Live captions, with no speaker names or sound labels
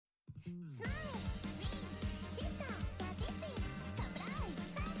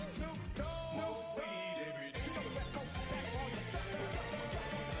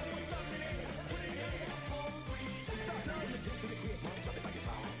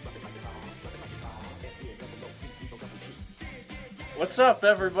What's up,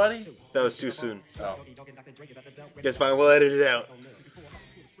 everybody? That was too soon. Oh. Guess fine, we'll edit it out.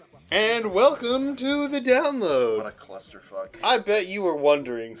 And welcome to the download. What a clusterfuck. I bet you were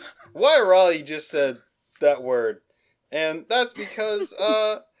wondering why Raleigh just said that word. And that's because,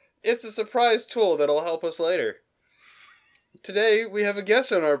 it's a surprise tool that'll help us later. Today, we have a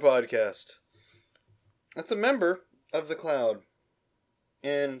guest on our podcast. It's a member of the Cloud.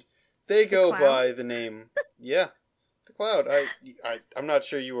 And they go by the name... Yeah. The Cloud. I'm not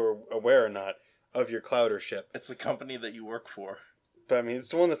sure you were aware or not of your cloudership. It's the company that you work for. But I mean, it's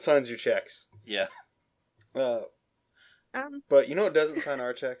the one that signs your checks. Yeah. But you know what doesn't sign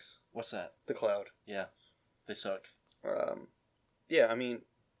our checks? What's that? The Cloud. Yeah. They suck. Yeah, I mean,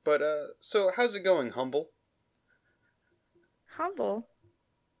 but, so how's it going, Humble? Humble?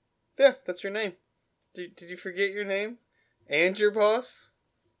 Yeah, that's your name. Did you forget your name? And your boss?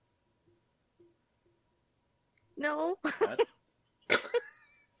 No. What?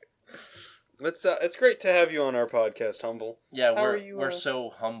 It's great to have you on our podcast, Humble. Yeah, How we're are you, we're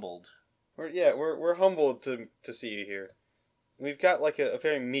so humbled. We're humbled to see you here. We've got like a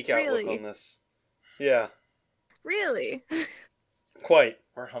very meek outlook Really? on this. Yeah, Really? quite.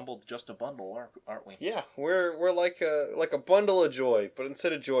 We're humbled just a bundle, aren't we? Yeah, we're like a bundle of joy, but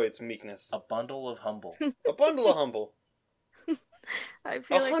instead of joy, it's meekness. A bundle of humble. A bundle of humble. I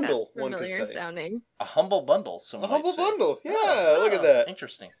feel A like hundle, that's one could familiar say. sounding. A humble bundle, some A might humble say. bundle. Yeah, Oh, look at that.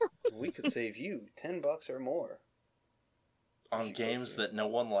 Interesting. We could save you $10 or more. On You go games through. that no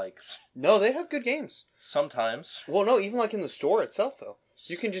one likes. No, they have good games. Sometimes. Well, no, even like in the store itself, though.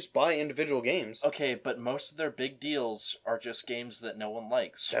 You can just buy individual games. Okay, but most of their big deals are just games that no one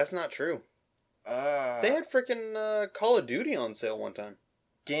likes. That's not true. They They had freaking Call of Duty on sale one time.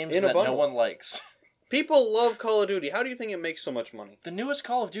 games in a that no bundle. one likes. People love Call of Duty. How do you think it makes so much money? The newest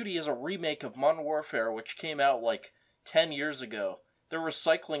Call of Duty is a remake of Modern Warfare, which came out like 10 years ago. They're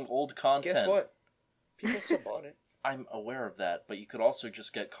recycling old content. Guess what? People still bought it. I'm aware of that, but you could also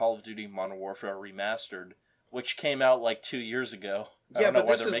just get Call of Duty Modern Warfare Remastered, which came out like 2 years ago. I Yeah, don't know but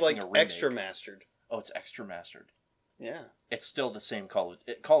why this they're is making like a remake. extra mastered. Oh, it's extra mastered. Yeah. It's still the same Call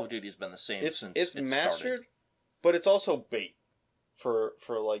of Duty has been the same It's since it's it mastered, started. but it's also bait for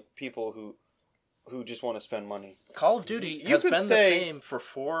like people who just want to spend money. Call of Duty You has could been say- the same for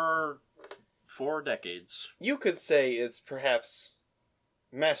four decades. You could say it's perhaps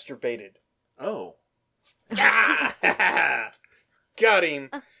masturbated. Oh, Got him.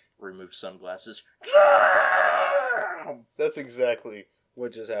 remove sunglasses. That's exactly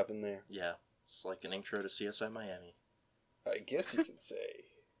what just happened there. Yeah, it's like an intro to CSI Miami. I guess you could say.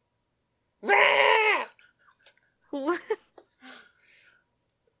 What?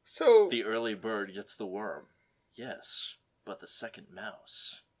 So The early bird gets the worm. Yes, but the second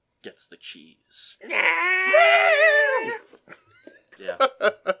mouse gets the cheese. Yeah.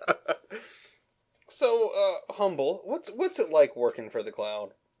 So, Humble, what's it like working for the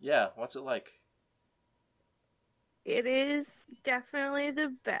Cloud? Yeah, what's it like? It is definitely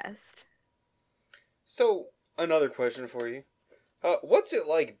the best. So, another question for you. What's it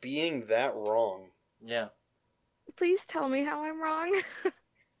like being that wrong? Yeah. Please tell me how I'm wrong.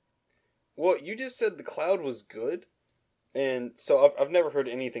 Well, you just said the Cloud was good, and so I've never heard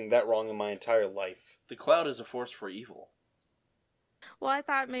anything that wrong in my entire life. The cloud is a force for evil. Well, I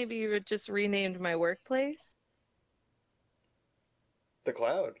thought maybe you would just renamed my workplace. The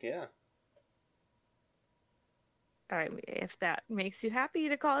Cloud, yeah. If that makes you happy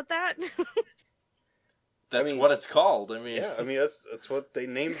to call it that. That's mean- what it's called. I mean, Yeah, I mean, that's what they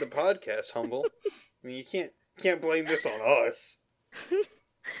named the podcast, Humble. I mean, you can't blame this on us.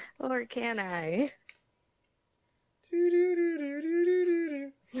 Or can I?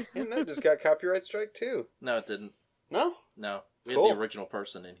 And that just got copyright strike too. no, it didn't. No? No, we Cool. had the original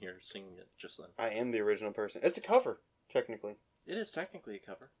person in here singing it just then. I am the original person. It's a cover, technically. It is technically a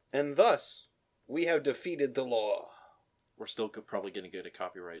cover. And thus, we have defeated the law. We're still probably going to get a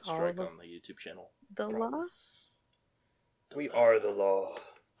copyright All strike the- on the YouTube channel. The law? We are the law.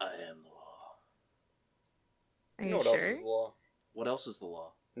 I am the law. Are You you know what else sure? is the law? What else is the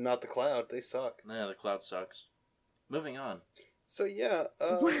law? Not the Cloud. They suck. Nah, the cloud sucks. Moving on. So yeah,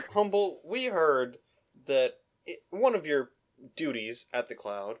 Humble, we heard that one of your duties at the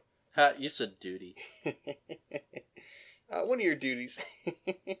Cloud, Ha, you said duty. one of your duties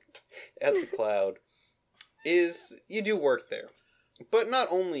at the Cloud is you do work there. But not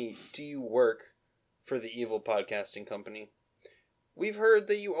only do you work for the evil podcasting company, we've heard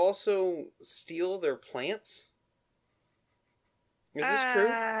that you also steal their plants. Is this true?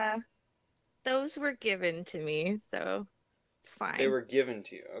 Those were given to me, so it's fine. They were given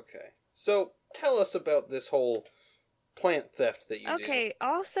to you. Okay. So tell us about this whole plant theft that you do. Okay,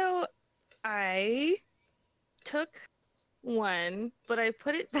 also, I took one, but I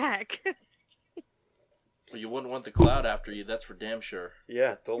put it back. Well, you wouldn't want the cloud after you, that's for damn sure.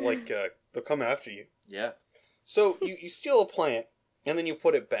 Yeah, they'll come after you. Yeah. So you steal a plant and then you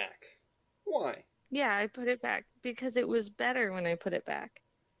put it back. Why? Yeah, I put it back because it was better when I put it back.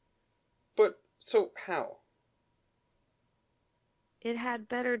 But so how? It had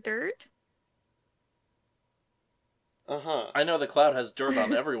better dirt. Uh-huh. I know the cloud has dirt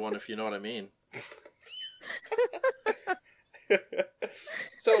on everyone, if you know what I mean.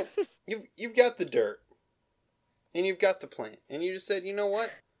 So you've got the dirt. And you've got the plant. And you just said, you know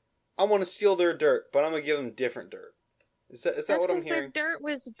what? I want to steal their dirt, but I'm going to give them different dirt. Is that what I'm hearing? Their dirt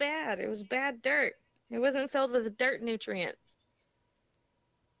was bad. It was bad dirt. It wasn't filled with dirt nutrients.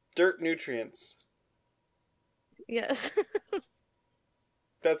 Dirt nutrients. Yes.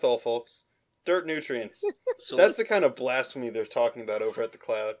 That's all, folks. Dirt nutrients. So That's the kind of blasphemy they're talking about over at the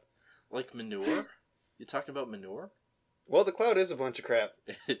Cloud. like manure? You talking about manure? Well, the Cloud is a bunch of crap.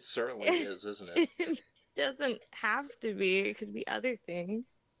 It certainly is, isn't it? It doesn't have to be. It could be other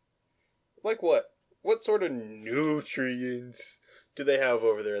things. Like what? What sort of nutrients do they have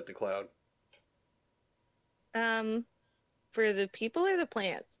over there at the Cloud? For the people or the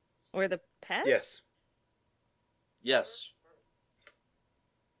plants? Or the pets? Yes. Yes.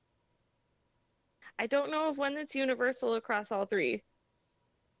 I don't know of one that's universal across all three.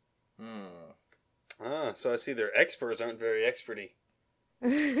 Ah, so I see their experts aren't very experty.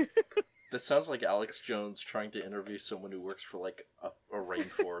 This sounds like Alex Jones trying to interview someone who works for, like, a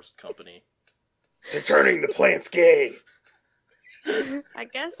rainforest company. They're turning the plants gay! I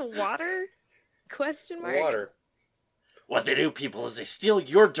guess water? Question mark? Water. What they do, people, is they steal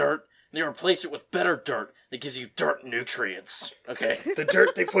your dirt, and they replace it with better dirt that gives you dirt nutrients. Okay? The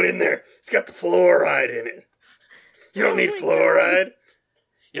dirt they put in there, it's got the fluoride in it. You don't Oh need my fluoride.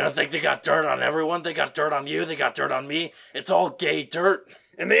 You don't think they got dirt on everyone? They got dirt on you, they got dirt on me. It's all gay dirt.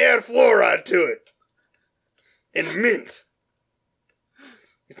 And they add fluoride to it. And mint.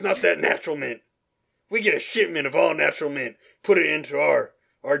 It's not that natural mint. We get a shipment of all natural mint, put it into our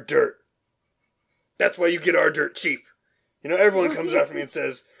dirt. That's why you get our dirt cheap. You know, everyone comes after me and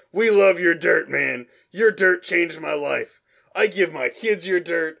says, we love your dirt, man. Your dirt changed my life. I give my kids your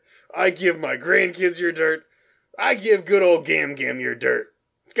dirt. I give my grandkids your dirt. I give good old Gam Gam your dirt.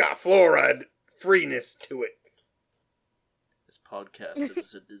 It's got fluoride freeness to it. This podcast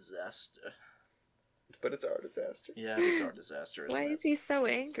is a disaster. But it's our disaster. Yeah, it's our disaster, isn't Why it? is he so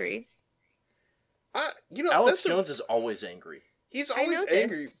angry? Alex Jones is always angry. He's I always know this,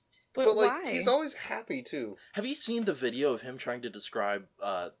 angry. But like, why? he's always happy, too. Have you seen the video of him trying to describe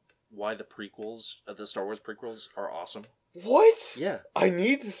why the prequels, the Star Wars prequels, are awesome? What? Yeah. I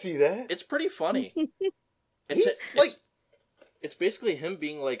need to see that. It's pretty funny. It's basically him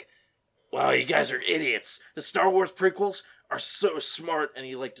being like, wow, you guys are idiots. The Star Wars prequels are so smart. And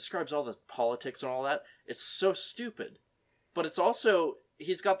he, like, describes all the politics and all that. It's so stupid. But it's also,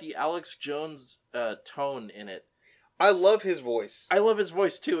 he's got the Alex Jones tone in it. I love his voice. I love his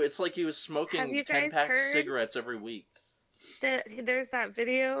voice, too. It's like he was Have smoking you 10 guys packs of heard cigarettes every week. There's that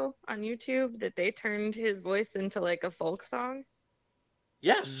video on YouTube that they turned his voice into like a folk song.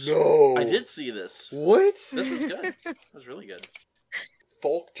 Yes. No. I did see this. What? This was good. It was really good.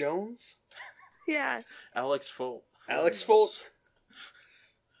 Folk Jones? Yeah. Alex Folk. Alex Folk?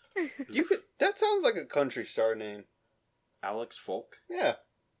 That sounds like a country star name. Alex Folk? Yeah.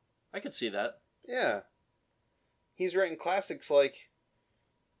 I could see that. Yeah. He's writing classics like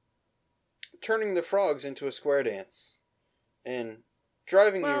Turning the Frogs into a Square Dance and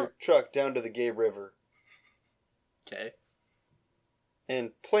Driving Your Truck Down to the Gay River Okay.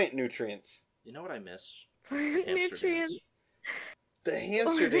 and Plant Nutrients. You know what I miss? Hamster Nutrients. dance. The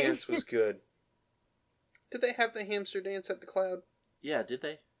hamster dance was good. Did they have the hamster dance at the Cloud? Yeah, did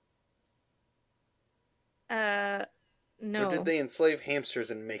they? No. Or did they enslave hamsters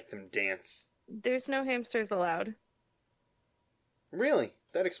and make them dance? There's no hamsters allowed. Really?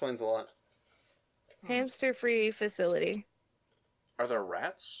 That explains a lot. Hamster-free facility. Are there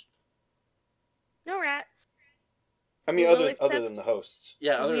rats? No rats. I mean, Well, other except than the hosts.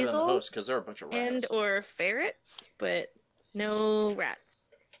 Yeah, other than the Weasels host, because there are a bunch of rats. And or ferrets, but no rats.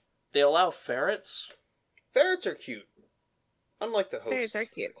 They allow ferrets? Ferrets are cute. Unlike the hosts Ferrets are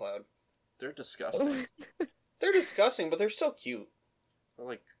at cute. the Cloud. They're disgusting. They're disgusting, but they're still cute. They're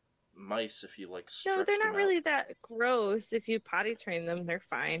like mice if you like No, stretch they're them not out. really that gross. If you potty train them, they're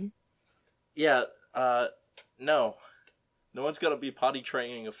fine. Yeah, no. No one's gonna be potty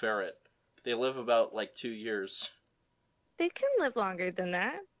training a ferret. They live about, 2 years. They can live longer than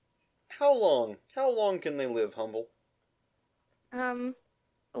that. How long? How long can they live, Humble?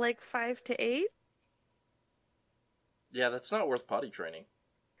 Like 5 to 8. Yeah, that's not worth potty training.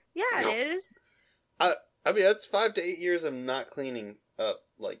 Yeah, it is. I mean, that's 5 to 8 years of not cleaning up,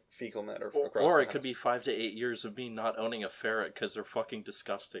 like, fecal matter across Or the it could be house. 5 to 8 years of me not owning a ferret because they're fucking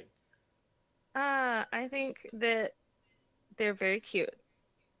disgusting. I think that they're very cute.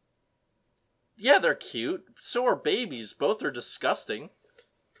 Yeah, they're cute. So are babies. Both are disgusting.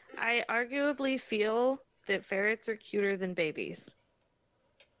 I arguably feel that ferrets are cuter than babies.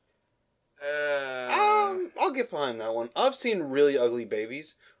 I'll get behind that one. I've seen really ugly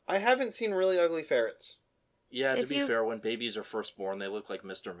babies. I haven't seen really ugly ferrets. Yeah, to If be you- fair, when babies are first born, they look like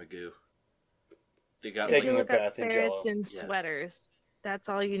Mr. Magoo. They got If Taking you a look up bath in ferrets Jell-O. in Yeah. sweaters, that's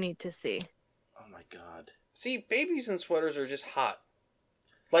all you need to see. Oh my god. See, babies in sweaters are just hot,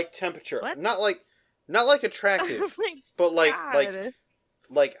 like temperature. What? Not like attractive, but like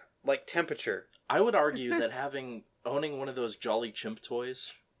temperature. I would argue that owning one of those Jolly Chimp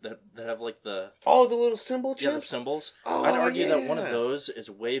toys that have the Oh, the little symbol chimps. yeah, the symbols. Oh, I'd argue that one of yeah. those is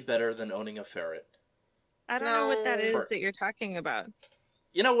way better than owning a ferret. I don't know what that No. is that you're talking about.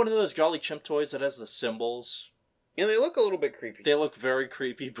 You know, one of those Jolly Chimp toys that has the symbols. And they look a little bit creepy. They look very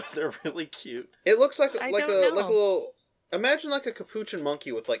creepy, but they're really cute. It looks like I like a don't like a know. little. Imagine like a capuchin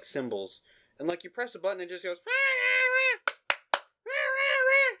monkey with like symbols, and like you press a button, and it just goes.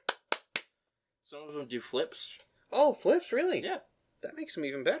 Some of them do flips. Oh, flips! Really? Yeah, That makes them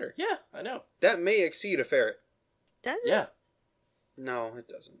even better. yeah, I know. That may exceed a ferret. Does it? Yeah, No, it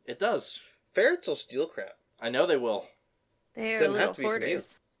doesn't. it does. Ferrets will steal crap. I know they will. They are Doesn't have little to be from you.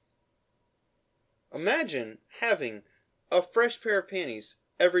 hoarders. Imagine having a fresh pair of panties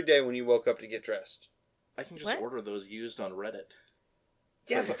every day when you woke up to get dressed. I can just What? order those used on Reddit.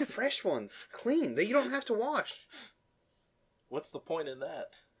 Yeah, but fresh ones, clean. That you don't have to wash. What's the point in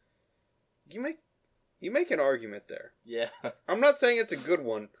that? You make an argument there. Yeah. I'm not saying it's a good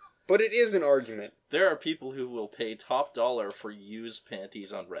one, but it is an argument. There are people who will pay top dollar for used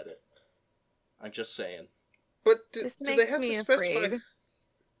panties on Reddit. I'm just saying. But This do they makes have me to specify? afraid.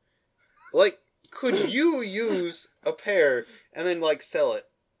 Like, could you use a pair and then like sell it?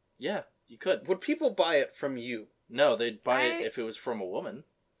 Yeah, you could. Would people buy it from you? No, they'd buy I- it if it was from a woman.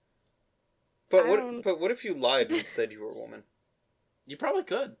 But I what? don't- But what if you lied and said you were a woman? You probably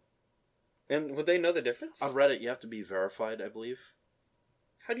could. And would they know the difference? On Reddit, you have to be verified, I believe.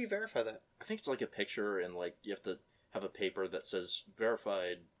 How do you verify that? I think it's like a picture and you have to have a paper that says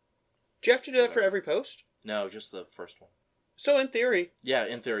verified. Do you have to do that for every post? No, just the first one. So in theory, Yeah,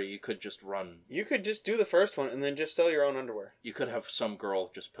 in theory, you could just run. you could just do the first one and then just sell your own underwear. You could have some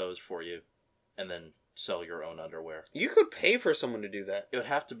girl just pose for you and then sell your own underwear. You could pay for someone to do that. It would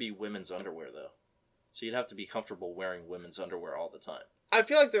have to be women's underwear, though. So you'd have to be comfortable wearing women's underwear all the time. I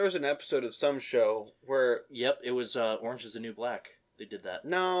feel like there was an episode of some show where Yep, it was Orange is the New Black. They did that.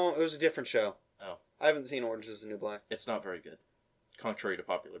 no, it was a different show. Oh. I haven't seen Orange is the New Black. It's not very good, contrary to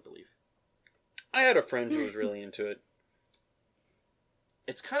popular belief. I had a friend who was really into it.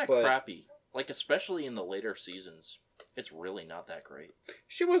 It's kind of But- crappy. Especially in the later seasons. It's really not that great.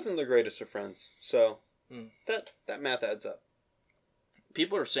 She wasn't the greatest of friends, so Hmm. that math adds up.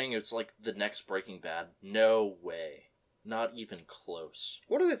 People are saying it's like the next Breaking Bad. No way. Not even close.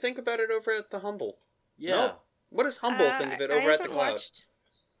 What do they think about it over at the Humble? Yeah. Nope. What does Humble think of it over at the Cloud?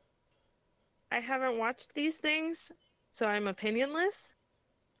 I haven't watched these things, so I'm opinionless.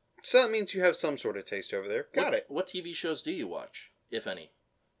 So that means you have some sort of taste over there. Got it. What TV shows do you watch, if any?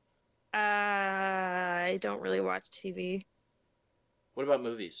 I don't really watch TV. What about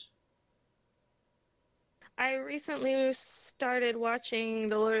movies? I recently started watching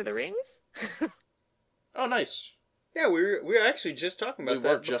The Lord of the Rings. Oh, nice. Yeah, we were actually just talking about We were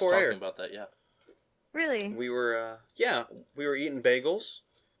that just before talking air. about that, yeah. Really? We were we were eating bagels.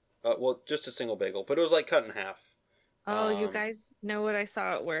 Well, just a single bagel, but it was like cut in half. Oh, you Um, guys know what I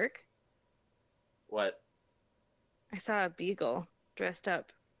saw at work? What? I saw a beagle dressed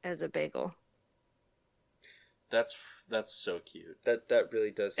up as a bagel. That's so cute. That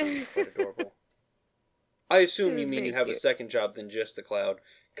really does sound quite adorable. I assume It you was mean you very have a cute. second job than just the Cloud,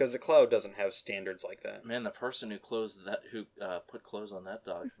 because the Cloud doesn't have standards like that. Man, the person who put clothes on that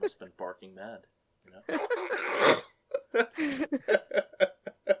dog must have been barking mad. You know?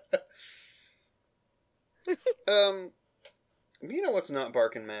 You know what's not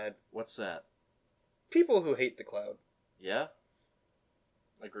barking mad? What's that? People who hate the Cloud. Yeah?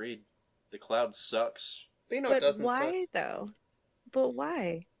 Agreed. The cloud sucks. But you know, it But doesn't why though? But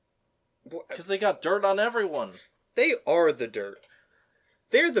why? suck. Because they got dirt on everyone. They are the dirt.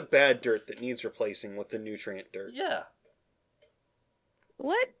 They're the bad dirt that needs replacing with the nutrient dirt. Yeah.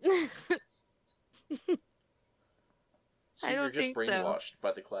 What? See, I don't you're just think so. brainwashed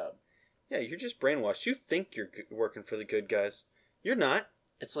by the cloud. Yeah, you're just brainwashed. You think you're working for the good guys. You're not.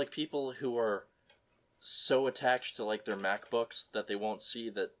 It's like people who are so attached to like their MacBooks that they won't see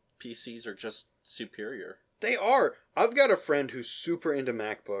that PCs are just superior. They are. I've got a friend who's super into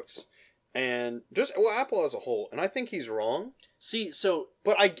MacBooks, and just Apple as a whole, and I think he's wrong. See, so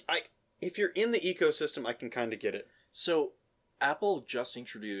But I if you're in the ecosystem, I can kind of get it. Apple just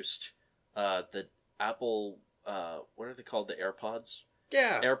introduced the Apple what are they called? The AirPods?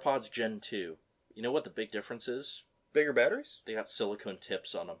 Yeah. AirPods Gen 2. You know what the big difference is? Bigger batteries? They got silicone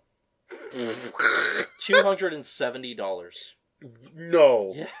tips on them. $270.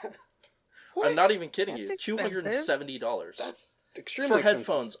 No. Yeah. What? I'm not even kidding That's you. expensive. $270. That's extremely For expensive.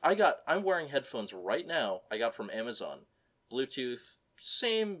 headphones. I'm wearing headphones right now. I got from Amazon. Bluetooth,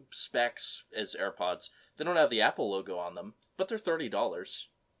 same specs as AirPods. They don't have the Apple logo on them, but they're $30.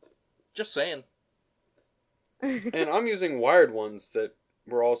 Just saying. And I'm using wired ones that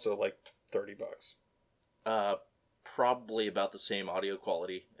were also like $30. Probably about the same audio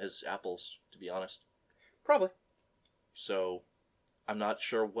quality as Apple's, to be honest. Probably. So, I'm not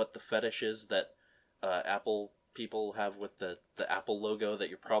sure what the fetish is that Apple people have with the Apple logo that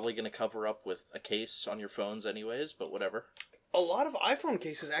you're probably going to cover up with a case on your phones anyways, but whatever. A lot of iPhone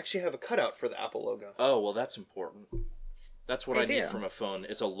cases actually have a cutout for the Apple logo. Oh, well, that's important. That's what They I need do. from a phone,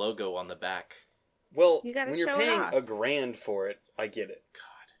 is a logo on the back. Well, You gotta when you're show it paying off. $1,000 for it, I get it.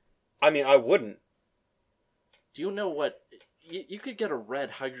 God. I mean, I wouldn't. Do you know what? You could get a red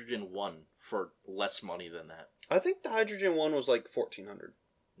Hydrogen 1 for less money than that. I think the Hydrogen one was like $1,400.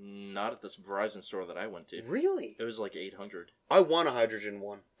 Not at this Verizon store that I went to. Really? It was like $800. I want a Hydrogen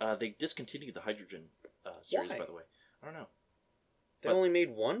one. They discontinued the Hydrogen series, Why? by the way. I don't know. They But- only made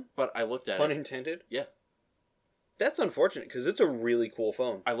one? But I looked at Pun it. intended? Yeah. That's unfortunate, because it's a really cool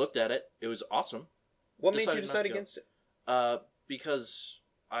phone. I looked at it. It was awesome. What made you decided not decide to go. against it? Because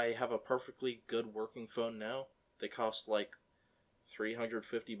I have a perfectly good working phone now. They cost like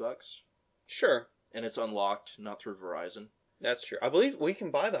 $350. Sure, And it's unlocked, not through Verizon. that's true. I believe we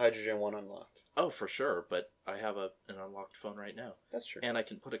can buy the Hydrogen one unlocked. Oh, for sure, but I have an unlocked phone right now. That's true. And I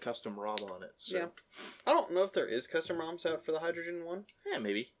can put a custom ROM on it. So. Yeah. I don't know if there is custom ROMs out for the Hydrogen one, Yeah,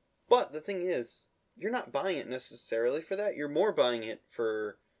 maybe. but the thing is, you're not buying it necessarily for that. You're more buying it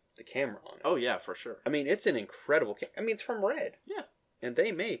for the camera on it. Oh, yeah, for sure. I mean, it's an incredible I mean, it's from Red. Yeah. And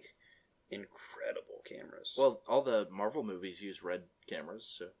they make incredible cameras. Well, all the Marvel movies use red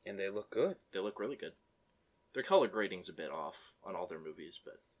cameras, so and they look good. they look really good. Their color grading's a bit off on all their movies,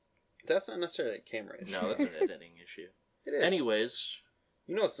 but That's not necessarily a camera issue. no, that's an editing issue. It is. Anyways,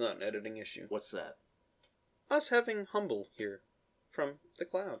 You know it's not an editing issue. what's that? Us having Humble here from the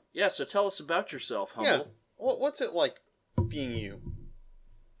cloud. Yeah, so tell us about yourself, Humble. Yeah. What's it like being you?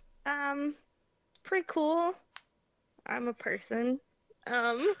 Pretty cool. I'm a person.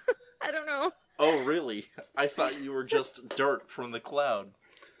 I don't know. Oh, really? I thought you were just dirt from the cloud.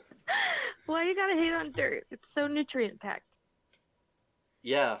 Why you gotta hate on dirt? It's so nutrient packed.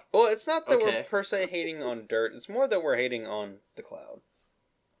 Yeah. Well, it's not that we're Okay. per se hating on dirt. It's more that we're hating on the cloud.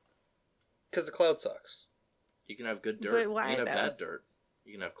 Because the cloud sucks. You can have good dirt. But why, you can have though? bad dirt.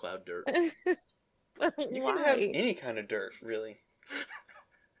 You can have cloud dirt. But You why? can have any kind of dirt, really.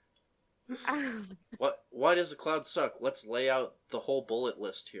 Why does the cloud suck? Let's lay out the whole bullet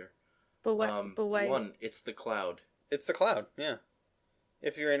list here. But what? But why? One, it's the cloud. It's the cloud, yeah.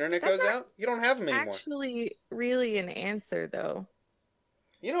 If your internet That's goes not out, you don't have them anymore. Actually, really an answer though.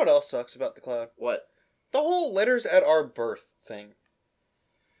 You know what else sucks about the cloud? What? The whole letters at our birth thing.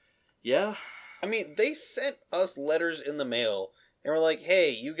 Yeah? I mean, they sent us letters in the mail and were like,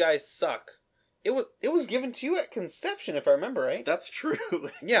 "Hey, you guys suck." It was given to you at conception, if I remember right. That's true.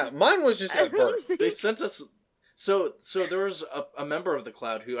 Yeah, mine was just at birth. They sent us... So there was a member of the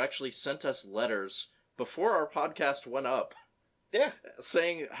cloud who actually sent us letters before our podcast went up Yeah,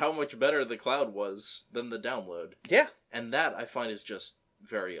 saying how much better the cloud was than the download. yeah, And that, I find, is just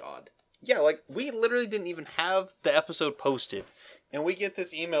very odd. yeah. Like we literally didn't even have the episode posted, and we get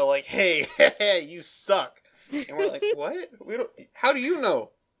this email like, "Hey, you suck," and we're like, "What? We don't. How do you know?"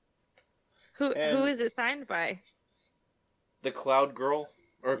 Who And- is it signed by? The cloud girl?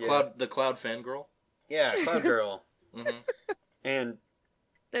 Or Yeah. the cloud fangirl? Yeah, Cloud Girl. Mm-hmm. And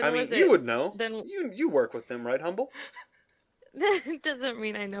Then I mean, was you it- would know. Then You work with them, right, Humble? that doesn't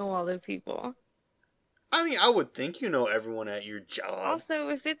mean I know all the people. I mean, I would think you know everyone at your job. Also,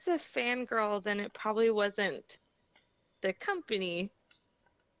 if it's a fangirl, then it probably wasn't the company.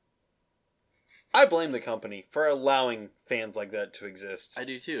 I blame the company for allowing fans like that to exist. I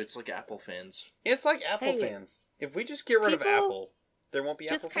do too. It's like Apple fans. It's like Apple Hey, fans. If we just get rid of people Apple, there won't be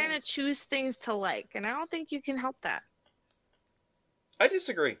Apple Just kind of fans. choose things to like, and I don't think you can help that. I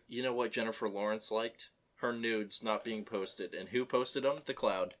disagree. You know what Jennifer Lawrence liked? Her nudes not being posted. And who posted them? The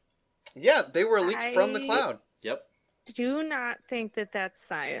Cloud. Yeah, they were leaked from the I cloud. Yep. do not think that that's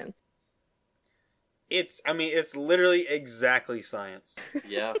science. It's literally exactly science.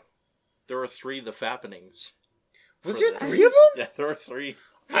 Yeah. There were 3 the fappenings. Was For there this. 3 of them? Yeah, there were 3.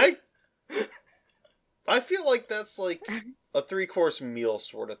 I feel like that's like a 3-course meal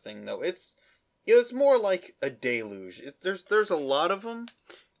sort of thing, though. It's more like a deluge. There's a lot of them.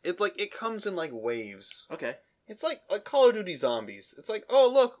 It's like it comes in like waves. Okay. It's like Call of Duty Zombies. It's like, oh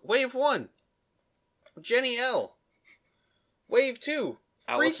look, wave 1, Jenny L. Wave 2,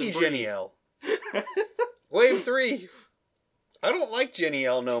 Allison Freaky Brie. Jenny L. Wave 3, I don't like Jenny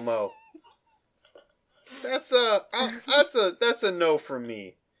L no mo. That's a no from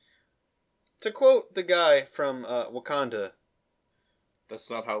me. To quote the guy from Wakanda, That's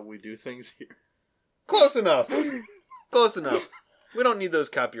not how we do things here. close enough. Close enough. We don't need those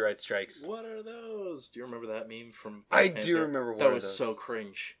copyright strikes. What are those? Do you remember that meme from I Black do Panther? remember what That are was those. so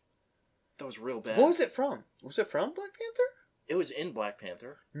cringe. That was real bad. What was it from? Was it from Black Panther? It was in Black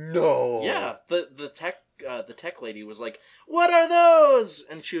Panther. No. Yeah, the tech lady was like, "What are those?"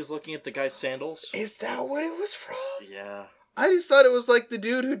 And she was looking at the guy's sandals. Is that what it was from? Yeah. I just thought it was like the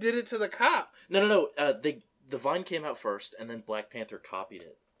dude who did it to the cop. No. The Vine came out first, and then Black Panther copied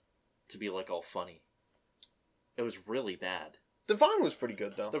it to be like all funny. It was really bad. The Vine was pretty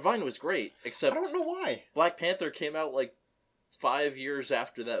good though. The Vine was great, except I don't know why. Black Panther came out like 5 years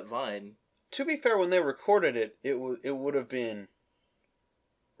after that Vine. To be fair, when they recorded it, it would have been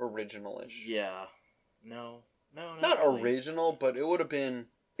original-ish. Yeah. No, Not really. original, but it would have been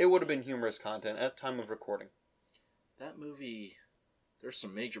humorous content at the time of recording. That movie, there's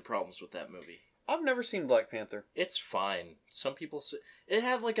some major problems with that movie. I've never seen Black Panther. It's fine. Some people say it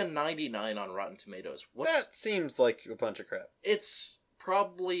had like a 99 on Rotten Tomatoes. That seems like a bunch of crap. It's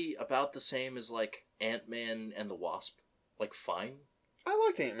probably about the same as like Ant-Man and the Wasp. Like fine. I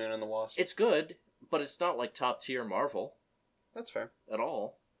liked Ant-Man and the Wasp. It's good, but it's not like top tier Marvel That's fair. at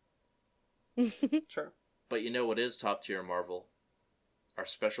all. Sure. But you know what is top tier Marvel? Our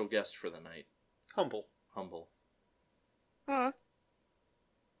special guest for the night, Humble. Humble. Huh.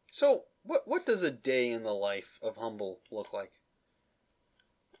 So, what does a day in the life of Humble look like?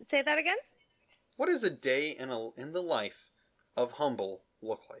 Say that again? What does a day in the life of Humble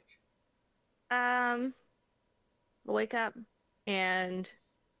look like? Wake up and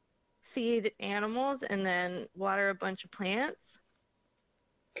feed animals and then water a bunch of plants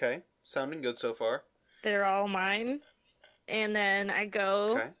Okay, sounding good so far. that are all mine. And then I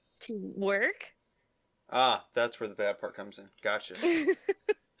go Okay. to work. Ah, that's where the bad part comes in. Gotcha.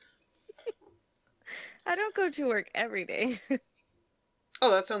 I don't go to work every day. Oh,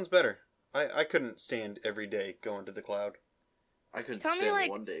 that sounds better. I couldn't stand every day going to the cloud. I couldn't Tell me, stand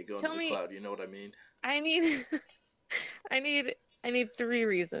like- one day going tell to the me- cloud. You know what I mean? I need I need 3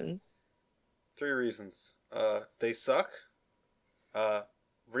 reasons. 3 reasons. They suck.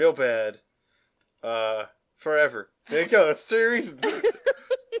 Real bad. Forever. There you go. That's 3 reasons.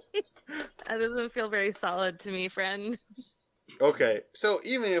 That doesn't feel very solid to me, friend. Okay, so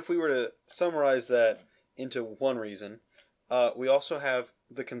even if we were to summarize that into 1 reason, we also have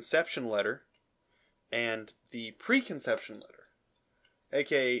the conception letter and the preconception letter,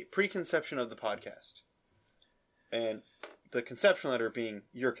 aka preconception of the podcast, and the conception letter being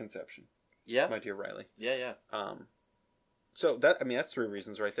your conception, Yeah. my dear Riley. Yeah. So that's 3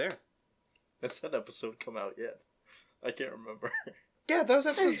 reasons right there. Has that episode come out yet? I can't remember. Yeah, that was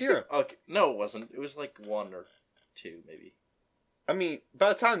episode 0. Okay. No, it wasn't. It was like 1 or 2, maybe. I mean, by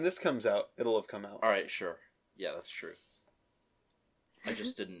the time this comes out, it'll have come out. Alright, sure. Yeah, that's true. I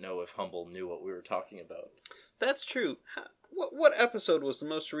just didn't know if Humble knew what we were talking about. That's true. What episode was the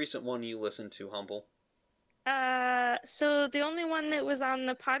most recent one you listened to, Humble? So the only one that was on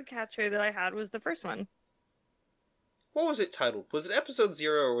the podcatcher that I had was the first one. What was it titled? Was it episode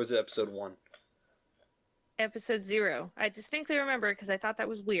 0 or was it episode 1? Episode 0. I distinctly remember because I thought that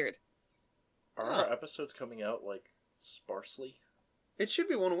was weird. Are Huh. our episodes coming out, like, sparsely? It should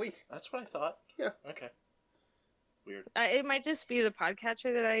be 1 a week. That's what I thought. Yeah. Okay. Weird. It might just be the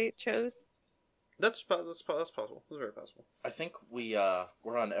podcatcher that I chose. That's possible. That's very possible. I think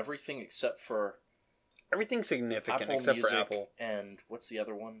we're on everything except for Everything's significant Apple except Music for Apple. and what's the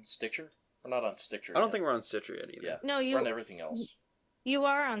other one? Stitcher? We're not on Stitcher. I don't yet. think we're on Stitcher yet either. Yeah. No, We're on everything else. you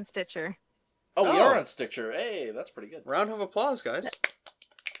are on Stitcher. Oh, we Oh. are on Stitcher. Hey, that's pretty good. Round of applause, guys.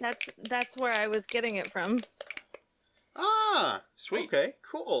 That's where I was getting it from. Ah, Sweet. okay,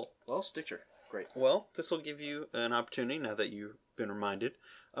 cool. Well, Stitcher. Great. Well, this will give you an opportunity, now that you've been reminded,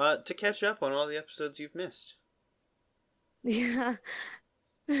 to catch up on all the episodes you've missed. Yeah.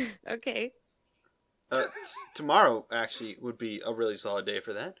 Okay. Tomorrow, actually, would be a really solid day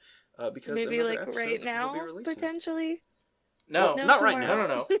for that. Because Maybe another like episode right will now, be releasing. potentially. No, No, not right tomorrow.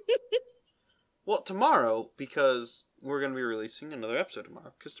 now. no. Well, tomorrow, because we're going to be releasing another episode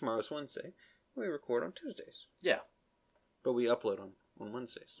tomorrow, because tomorrow's Wednesday. We record on Tuesdays. Yeah. But we upload on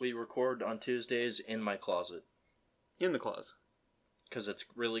Wednesdays. We record on Tuesdays in my closet In the closet. because it's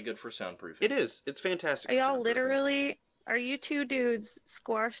really good for soundproofing. It is. It's fantastic. Are for y'all soundproofing. literally? Are you two dudes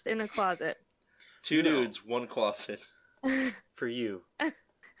squashed in a closet? Two No. dudes, one closet. I For you.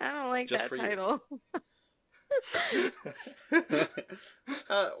 don't like Just that for you. title.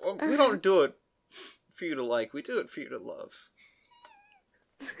 Well, we don't do it for you to like. We do it for you to love.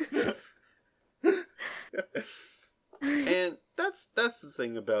 And that's the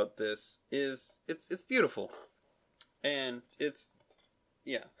thing about this is it's beautiful, and it's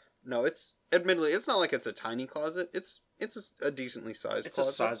admittedly it's not like it's a tiny closet. It's a decently sized It's a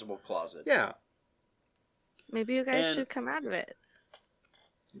closet. sizable closet. Yeah. Maybe you guys And- should come out of it.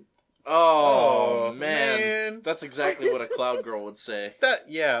 Oh, man. That's exactly what a cloud girl would say.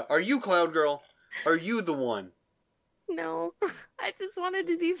 Are you Cloud Girl? Are you the one? No, I just wanted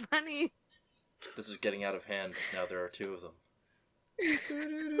to be funny. This is getting out of hand. Now there are two of them.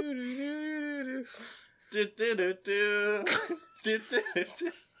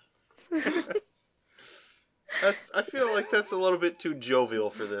 I feel like that's a little bit too jovial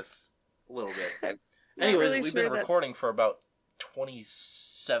for this. A little bit. Not Anyways, really we've sure been that- recording for about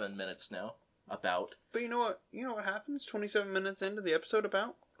 27 minutes now. About. But you know what? You know what happens 27 minutes into the episode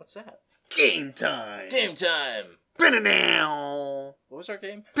about? What's that? Game time! Game time! Ba-na-now! What was our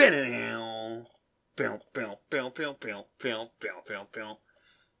game? Ba-na-now! Bow, bow, bow, bow, bow, bow, bow, bow, bow.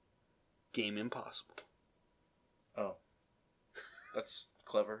 Game Impossible. Oh. That's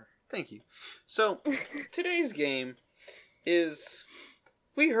clever. Thank you. So, today's game is...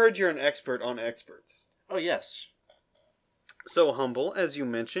 We heard you're an expert on experts. Oh, yes. So, Humble, as you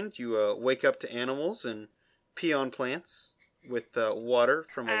mentioned, you wake up to animals and pee on plants with water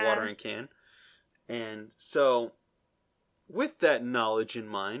from a watering can. And so, with that knowledge in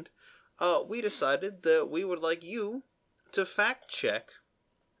mind, we decided that we would like you to fact check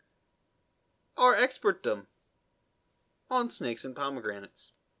our expertdom on snakes and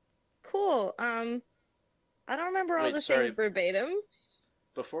pomegranates. Cool. I don't remember all Wait, the sorry. things verbatim.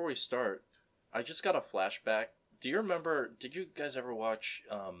 Before we start, I just got a flashback. Do you remember, did you guys ever watch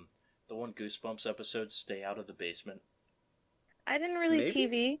the one Goosebumps episode, Stay Out of the Basement? I didn't really Maybe?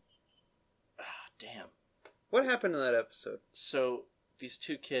 TV. Ah, damn. What happened in that episode? So, these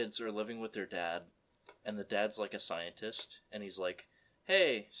two kids are living with their dad, and the dad's like a scientist, and he's like,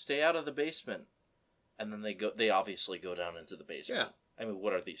 hey, stay out of the basement. And then they obviously go down into the basement. Yeah. I mean,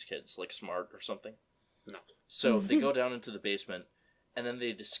 what are these kids, like smart or something? No. So they go down into the basement, and then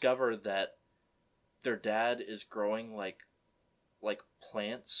they discover that their dad is growing like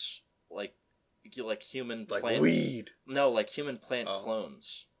plants, like human Like plant. weed. No, like human plant Oh.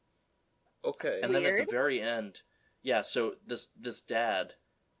 clones. Okay. And then at Weird. the very end, yeah. So this dad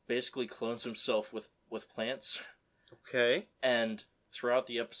basically clones himself with plants, Okay. and throughout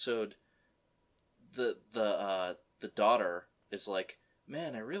the episode, the daughter is like,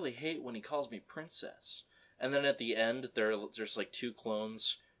 man, I really hate when he calls me princess. And then at the end, there's like two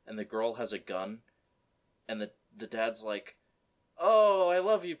clones, and the girl has a gun, and the dad's like, oh, I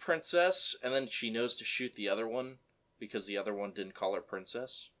love you, princess. And then she knows to shoot the other one because the other one didn't call her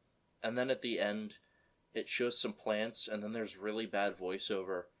princess. And then at the end, it shows some plants, and then there's really bad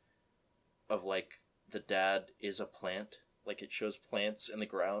voiceover of like the dad is a plant. Like it shows plants in the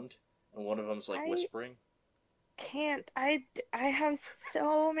ground, and one of them's like I- whispering. Can't. I have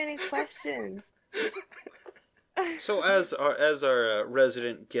so many questions. So as our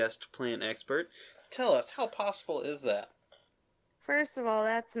resident guest plant expert, tell us, how possible is that? First of all,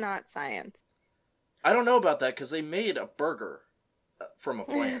 that's not science. I don't know about that because they made a burger from a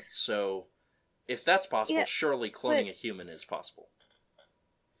plant. So if that's possible, Yeah, surely cloning but- a human is possible.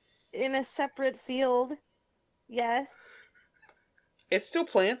 In a separate field, yes. It's still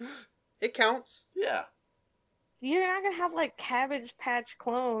plants. It counts. Yeah. You're not gonna have like Cabbage Patch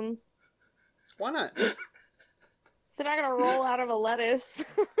clones. Why not? They're not gonna roll out of a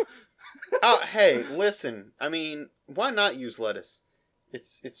lettuce. Oh, hey, listen. I mean, why not use lettuce?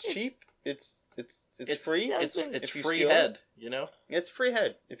 It's cheap it's free. It's- It's If you free steal it? head, you know? It's free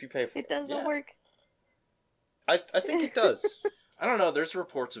head if you pay for It it. doesn't Yeah. work. I think it does. I don't know, there's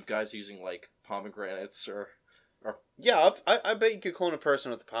reports of guys using, like, pomegranates or Yeah, I bet you could clone a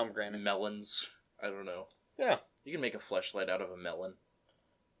person with a pomegranate. melons. I don't know. Yeah. You can make a fleshlight out of a melon.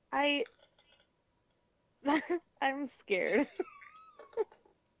 I'm scared.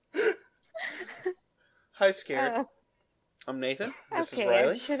 Hi, scared. Uh, I'm Nathan. This okay, is I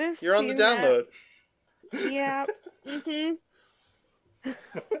Riley. should have You're on the seen that. download. Yeah.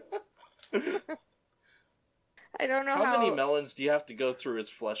 I don't know How many melons do you have to go through as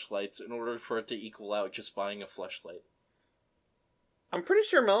fleshlights in order for it to equal out just buying a fleshlight? I'm pretty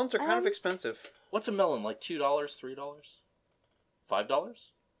sure melons are kind of Um, expensive. What's a melon? Like $2, $3, $5?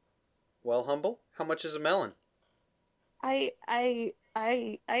 Well, Humble, how much is a melon? I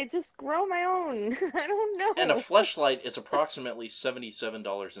just grow my own. I don't know. And a fleshlight is approximately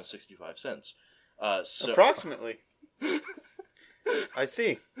 $77.65. So Approximately. I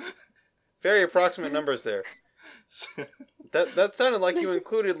see. Very approximate numbers there. That sounded like you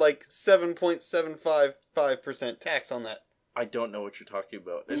included like 7.755% tax on that. I don't know what you're talking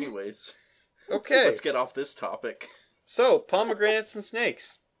about. Anyways, Okay. let's get off this topic. So, pomegranates and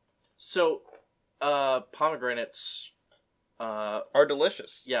snakes So, pomegranates. are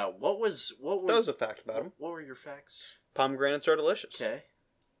delicious. Yeah. What were That was a fact about them. What were your facts? Pomegranates are delicious. Okay.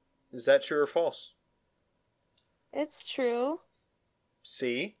 Is that true or false? It's true.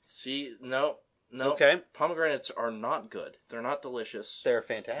 See? See, no. Okay. Pomegranates are not good. They're not delicious They're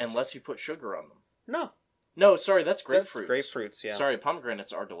fantastic. unless you put sugar on them. No. No, sorry, that's grapefruits. That's grapefruits, yeah. Sorry,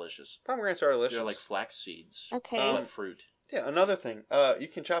 pomegranates are delicious. Pomegranates are delicious. They're like flax seeds. Okay. But fruit. Yeah, another thing. You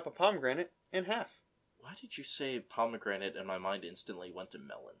can chop a pomegranate in half. Why did you say pomegranate and my mind instantly went to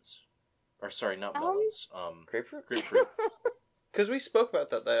melons? Or sorry, not Um, melons. Grapefruit? Grapefruit. Because we spoke about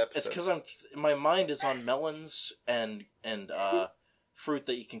that episode. It's because my mind is on melons and fruit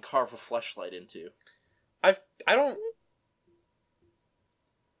that you can carve a fleshlight into. I don't...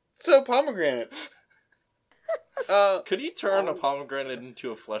 So, pomegranates. Could you turn a pomegranate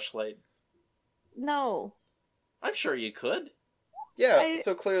into a fleshlight? No. I'm sure you could. Yeah,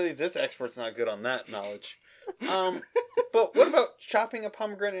 so clearly this expert's not good on that knowledge. But what about chopping a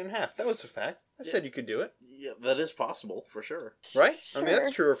pomegranate in half? That was a fact. I said you could do it. Yeah, that is possible for sure. Right? Sure. I mean,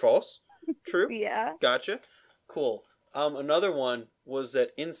 that's true or false. True? Yeah. Gotcha. Cool. Another one was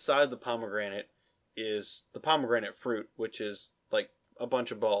that inside the pomegranate is the pomegranate fruit, which is like a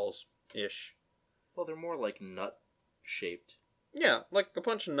bunch of balls-ish. Well, they're more like nut shaped. Yeah, like a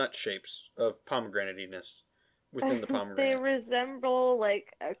bunch of nut shapes of pomegranate-iness within the They pomegranate. resemble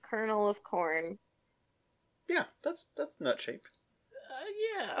like a kernel of corn. Yeah, that's nut shaped.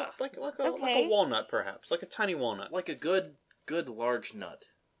 Yeah, Like a Okay. walnut, perhaps. Like a tiny walnut. like a good large nut.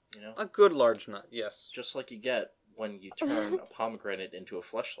 You know, A good large nut, yes. just like you get when you turn a pomegranate into a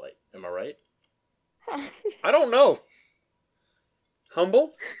fleshlight. Am I right? I don't know.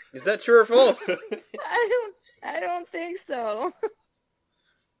 Humble? Is that true or false? I don't think so.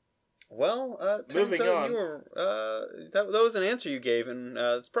 Well, turns Moving out on. you were, that was an answer you gave, and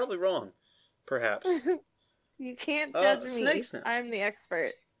it's probably wrong. Perhaps. You can't judge me. snakes now. I'm the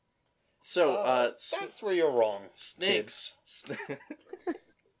expert. So, that's where you're wrong. snakes.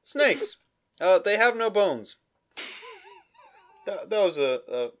 Snakes. They have no bones. That was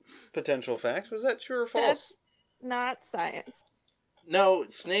a potential fact. Was that true or false? That's not science. No,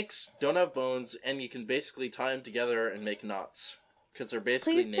 snakes don't have bones, and you can basically tie them together and make knots because they're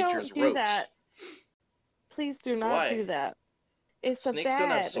basically Please nature's don't do ropes. that. Please do not Why? do that. It's Snakes a bad.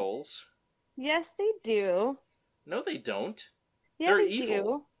 don't have souls. Yes, they do. No, they don't. Yeah, They're they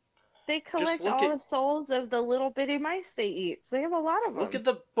evil. do. They collect look all at- the souls of the little bitty mice they eat. So they have a lot of them. Look at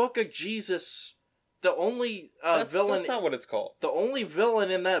the Book of Jesus. The only That's villain, not what it's called. the only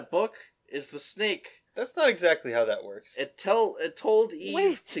villain in that book is the snake. That's not exactly how that works. It told Eve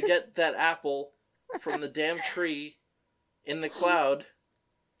Wait. to get that apple from the damn tree in the cloud.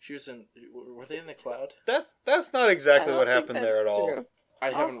 She was in. Were they in the cloud? That's not I exactly don't what think happened there that's at all. true. I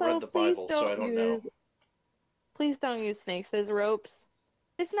haven't Also, read the please Bible, so I don't know. Please don't use snakes as ropes.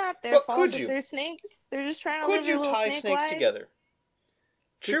 It's not their But fault could that you? they're snakes. They're just trying to Could live their you little tie snake snakes lives. together?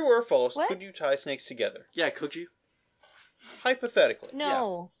 True or false, What? could you tie snakes together? Yeah, could you? Hypothetically.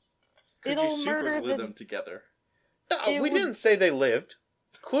 No. Could It'll you super murder glue the- them together? No, It we would- didn't say they lived.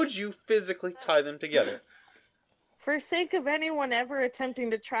 Could you physically tie them together? For sake of anyone ever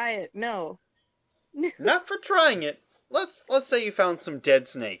attempting to try it, no. Not for trying it. Let's say you found some dead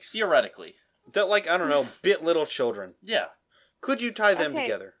snakes Theoretically, that, like, I don't know, bit little children. yeah. Could you tie them Okay.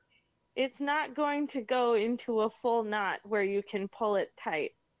 together? It's not going to go into a full knot where you can pull it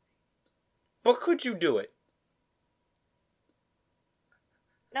tight. But could you do it?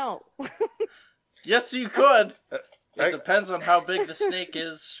 No. Yes, you could. It I- depends on how big the snake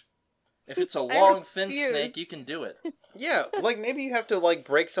is. If it's a I long, thin refuse. snake, you can do it. Yeah, like maybe you have to like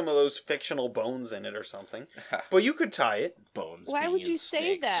break some of those fictional bones in it or something. But you could tie it. Bones. Why being would in you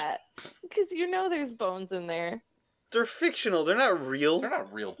say snakes. that? Because you know there's bones in there. They're fictional. They're not real. They're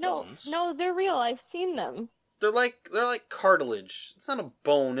not real No, bones. no, they're real. I've seen them. They're like cartilage. It's not a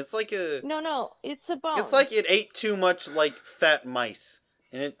bone. It's like a. No, it's a bone. It's like it ate too much like fat mice,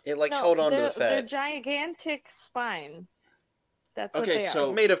 and it like held on to the They're fat. gigantic spines. That's what Okay, they so-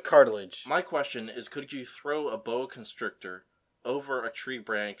 are. Made of cartilage. My question is, could you throw a boa constrictor over a tree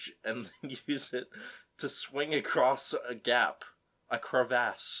branch and use it to swing across a gap, a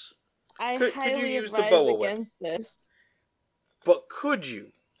crevasse? I Could you highly use the advise boa whip? against this. But could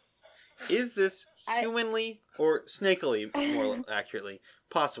you? Is this I- humanly or snakily, more accurately,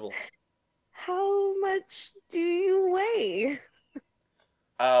 possible? How much do you weigh?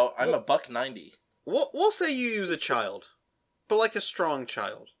 I'm Well- a $1.90. We'll say you use a child, but like a strong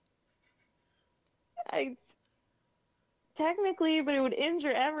child. Technically, but it would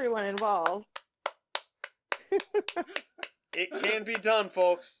injure everyone involved. It can be done,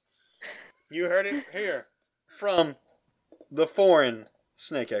 folks. You heard it here from the foreign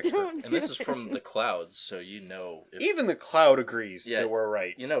snake expert. Don't And this do is from it. the clouds, so you know if Even the cloud agrees Yeah. that we're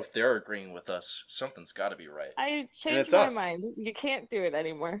right. you know if they're agreeing with us, something's got to be right. I it's changed my us. mind. You can't do it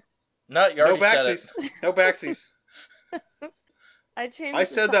anymore. No, you No already said it. backsies. No backsies. I changed. I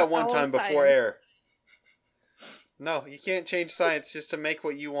said that one all time before science. air. No, you can't change science just to make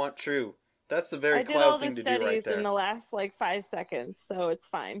what you want true. That's the very I did all cloud the thing to do right studies there. in the last 5 seconds, so it's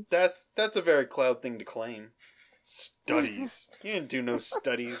fine. That's a very cloud thing to claim. Studies. You didn't do no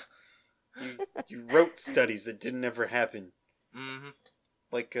studies. You wrote studies that didn't ever happen. Mm-hmm.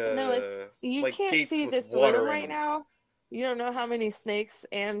 Like No, You like can't gates see with this water room in right them. now. You don't know how many snakes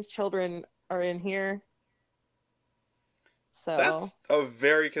and children are in here. So That's a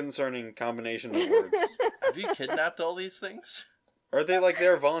very concerning combination of words. Have you kidnapped all these things? Are they like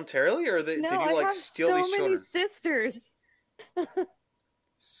there voluntarily, or no, did I you like have steal so these many children? sisters.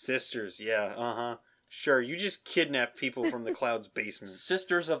 Sisters, yeah, Sure, you just kidnap people from the cloud's basement.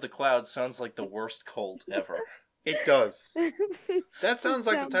 Sisters of the Cloud sounds like the worst cult ever. It does. That sounds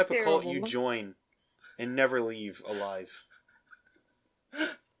like the Sounds type of cult you terrible. join and never leave alive.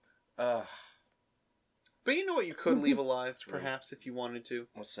 Ugh, But you know what you could leave alive, perhaps, if you wanted to?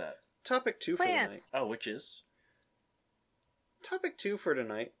 what's that? Topic 2 for tonight. Plants. Oh, which is? Topic 2 for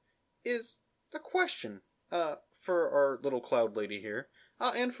tonight is a question for our little cloud lady here,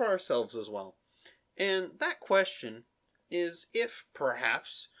 and for ourselves as well. And that question is if,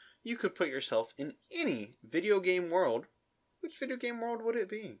 perhaps, you could put yourself in any video game world, which video game world would it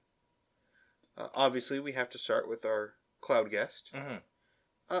be? Obviously, we have to start with our cloud guest.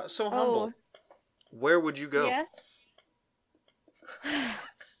 Mm-hmm. So, Humble, where would you go? Yes.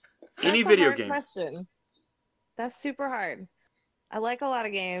 Any That's a video hard game. question. That's super hard. I like a lot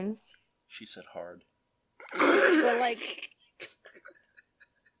of games, She said hard. but like,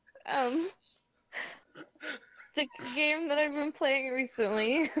 um, the game that I've been playing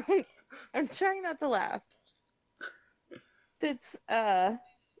recently, I'm trying not to laugh. It's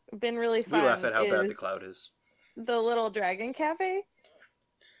been really We fun. laugh at how bad the is cloud is. the Little Dragon Cafe.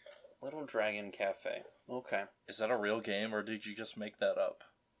 Little Dragon Cafe. Okay. Is that a real game, or did you just make that up?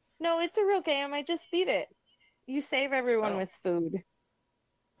 No, it's a real game. I just beat it. You save everyone Oh. with food.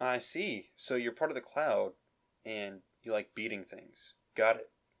 I see. So you're part of the cloud, and you like beating things. Got it.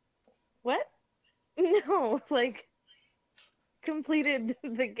 What? No, like completed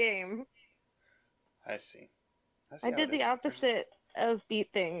the game. I see. see I how did it the is. opposite of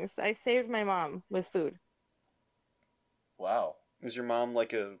beat things. I saved my mom with food. Wow. Is your mom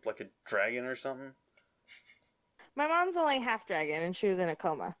like a dragon or something? My mom's only half dragon and she was in a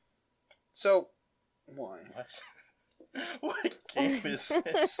coma. So, why? What? What game is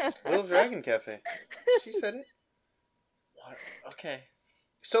this? Little Dragon Cafe. She said it. What? Okay.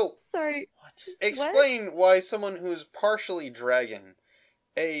 So, Sorry. What? explain why someone who's partially dragon,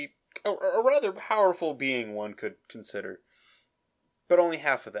 a rather powerful being one could consider, but only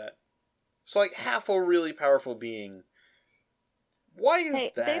half of that. So, like, half a really powerful being. Why is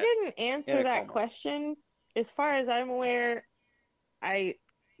Hey, that? they didn't in answer a that coma? question. As far as I'm aware, I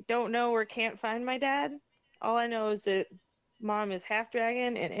don't know or can't find my dad. All I know is that mom is half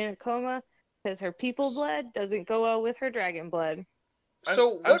dragon and in a coma because her people blood doesn't go well with her dragon blood.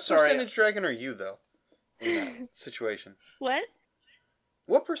 So, I'm what sorry. percentage dragon are you, though, in that situation? What?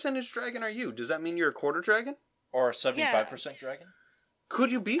 What percentage dragon are you? Does that mean you're a quarter dragon? Or a 75% dragon? Could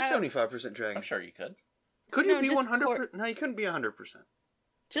you be 75% I'm dragon? sure you could. Could you No, be just 100%? No, you couldn't be 100%.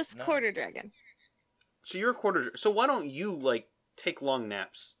 Just No. quarter dragon. So you're a quarter. So why don't you like take long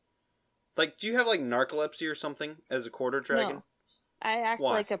naps? Like, do you have like narcolepsy or something as a quarter dragon? No, I act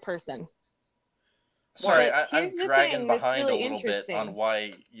Why? like a person. Sorry, But I'm here's the dragging thing that's behind really a little bit on interesting.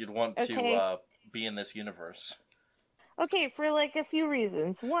 why you'd want Okay. to be in this universe. Okay, for like a few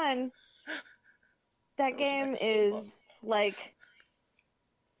reasons. One, that That was an game excellent is one. like,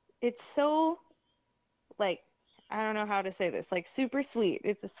 it's so, like, I don't know how to say this, like super sweet.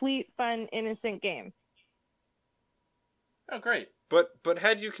 It's a sweet, fun, innocent game. Oh, great. But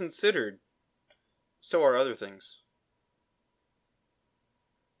had you considered? So are other things.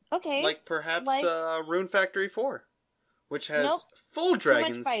 Okay, Like perhaps like- Rune Factory 4, which has Nope. full too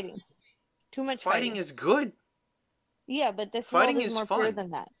dragons. much fighting. Too much Fighting is good. Yeah, but this fighting world is is more fun. pure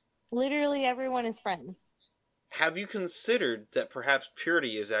than that. Literally everyone is friends. Have you considered that perhaps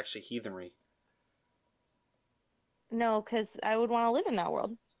purity is actually heathenry? No, because I would want to live in that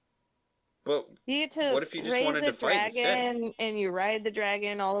world. But You get to What if you just raise wanted the to fight instead? dragon, and you ride the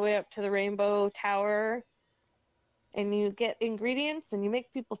dragon all the way up to the rainbow tower, and you get ingredients, and you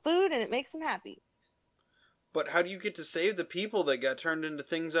make people food, and it makes them happy. how do you get to save the people that got turned into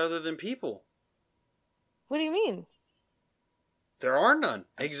things other than people? What do you mean? There are none.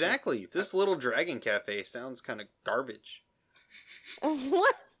 I see. Exactly. This little dragon cafe sounds kind of garbage.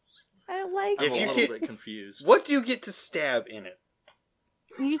 What? I like I'm If a you little can't- bit confused. What do you get to stab in it?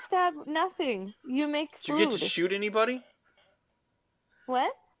 You stab nothing. You make Do food. you get to shoot anybody?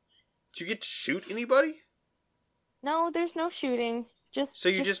 What? Do you get to shoot anybody? No, there's no shooting. So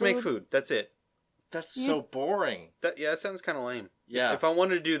you just make food. That's it. That's You- so boring. That sounds kind of lame. Yeah. If I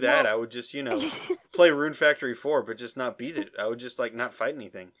wanted to do that, Well- I would just, play Rune Factory 4, but just not beat it. I would just like not fight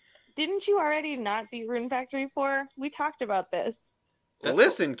anything. Didn't you already not beat Rune Factory 4? We talked about this. That's-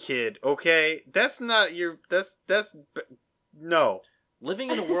 Listen, kid, okay? That's not your no.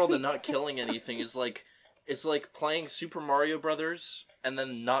 Living in a world and not killing anything is like playing Super Mario Brothers and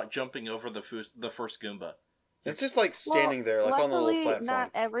then not jumping over the first Goomba. It's just like standing there like on the luckily, little platform.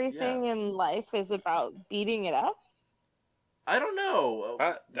 not everything in life is about beating it up. I don't know.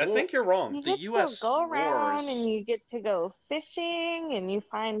 I Well, think you're wrong. You The get US to go around wars- and you get to go fishing and you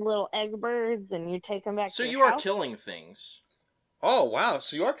find little egg birds and you take them back So to you your are house. killing things. Oh, wow.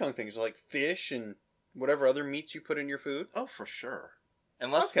 So you are killing things like fish and whatever other meats you put in your food? Oh, for sure.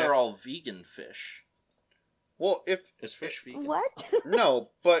 Unless Okay. they're all vegan fish. Well, if Is fish vegan? What?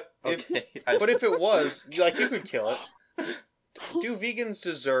 no, but if Okay. but if it was, like you could kill it. Do vegans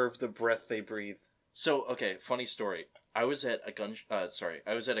deserve the breath they breathe? So, okay, funny story. I was at a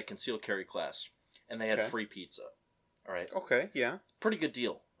concealed carry class, and they had Okay. free pizza. All right, Okay, yeah. pretty good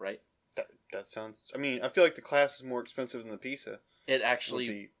deal, right? That sounds. I mean, I feel like the class is more expensive than the pizza. It Would actually,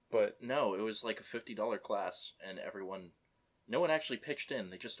 be, but no, it was like a $50 class, and no one actually pitched in.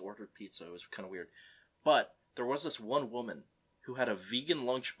 They just ordered pizza. It was kind of weird, but there was this one woman who had a vegan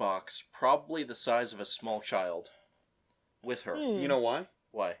lunchbox, probably the size of a small child, with her. Hmm. you know why?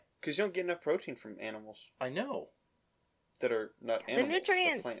 Why? Because you don't get enough protein from animals I know. that are not The animals, but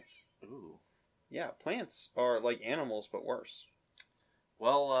nutrients. plants. Ooh. Yeah, plants are like animals but worse.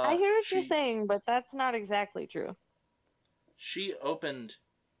 Well, I hear what you're she- saying, but that's not exactly true. She opened,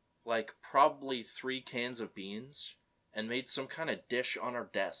 like, probably 3 cans of beans and made some kind of dish on her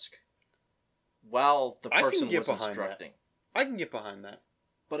desk while the I can person get was behind that. instructing. I can get behind that.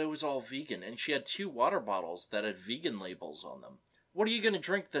 But it was all vegan, and she had 2 water bottles that had vegan labels on them. What are you going to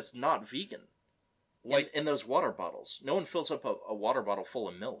drink that's not vegan? Like, in those water bottles. No one fills up a water bottle full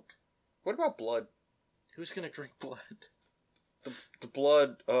of milk. what about blood? Who's going to drink blood? The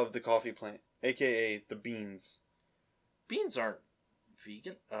blood of the coffee plant, aka the beans. Beans aren't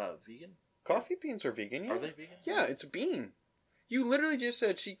vegan. Vegan? Coffee beans are vegan, yeah. Are they vegan? Yeah, it's a bean. You literally just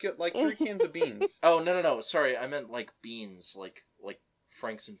said she got like 3 cans of beans. Oh, no. Sorry, I meant like beans. Like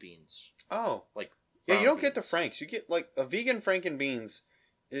Franks and beans. Oh. Like Yeah, you brown don't get the beans. Franks. You get like a vegan Franken beans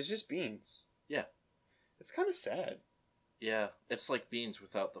is just beans. Yeah. It's kind of sad. Yeah, it's like beans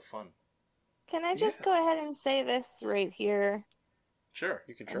without the fun. Can I just Yeah. go ahead and say this right here? Sure.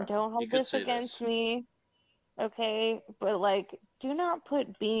 You can try. And don't hold could this say against this. me. Okay? But, like, do not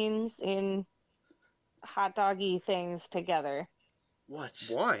put beans in hot doggy things together. What?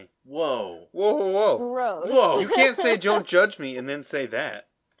 Why? Whoa. Whoa, whoa, whoa. Gross. Whoa. You can't say don't judge me and then say that.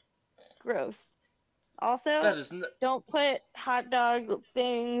 Gross. Also, That is don't put hot dog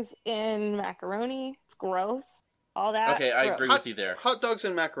things in macaroni. It's gross. All that. okay. I gross. agree with you there. Hot dogs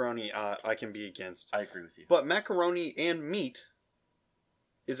and macaroni, I can be against. I agree with you. But macaroni and meat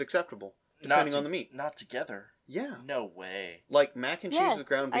is acceptable, depending on the meat. Not together. Yeah. No way. Like mac and cheese Yes, with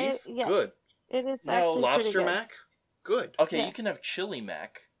ground beef? yes. Good. It is No. actually pretty Lobster good. mac? Good. Okay, Yeah. you can have chili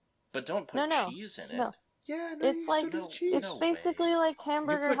mac, but don't put No. cheese in it. No. Yeah, no, It's you like- still do No, the cheese. It's no basically way. like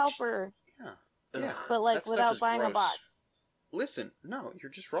hamburger put ch- helper, Yeah. Ugh, Yeah. but like that stuff without is buying a gross. box. Listen, no, you're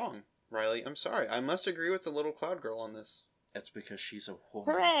just wrong, Riley. I'm sorry. I must agree with the little cloud girl on this. It's because she's a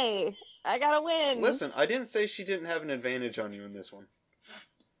woman. Hooray! I got a win. Listen, I didn't say she didn't have an advantage on you in this one.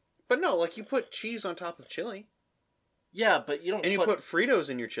 But no, like you put cheese on top of chili. Yeah, but you don't. And you put Fritos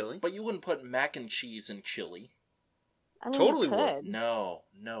in your chili. But you wouldn't put mac and cheese in chili. I mean, totally you would. could.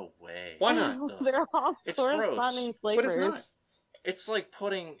 No way. Why not? They're all It's corresponding gross. flavors. But it's not.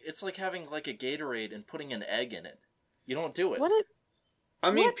 It's like having like a Gatorade and putting an egg in it. You don't do it. What is,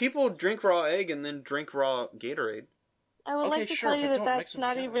 I mean, What? people drink raw egg and then drink raw Gatorade. I would Okay, like to sure, tell you but that don't mix that's them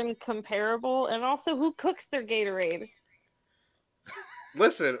not together. even comparable. And also, who cooks their Gatorade?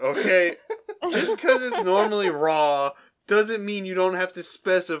 Listen, okay, just because it's normally raw doesn't mean you don't have to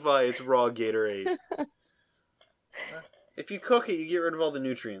specify it's raw Gatorade. If you cook it, you get rid of all the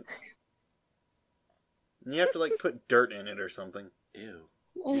nutrients. And you have to, like, put dirt in it or something. Ew.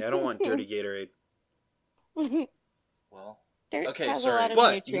 Yeah, I don't want dirty Gatorade. Well, Dirt Okay, has sorry. a lot of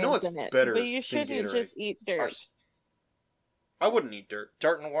But, nutrients you know what's in it, better but you than shouldn't Gatorade? just eat our dirt. I wouldn't eat dirt.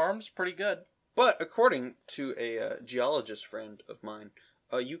 dirt and worms, pretty good. But according to a geologist friend of mine,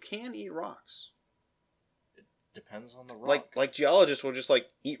 you can eat rocks. Depends on the rock. Like geologists will just, like,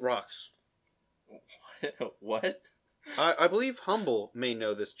 eat rocks. What? I believe Humble may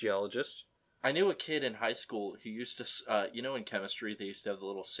know this geologist. I knew a kid in high school who used to, in chemistry they used to have the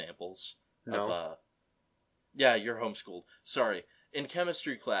little samples No. of, yeah, you're homeschooled. Sorry. In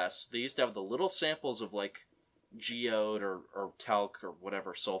chemistry class, they used to have the little samples of, like, geode or talc or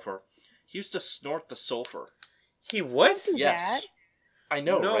whatever, sulfur. He used to snort the sulfur. He what? Do Yes. that. I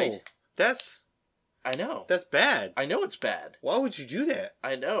know, no, right? That's That's bad. I know it's bad. Why would you do that?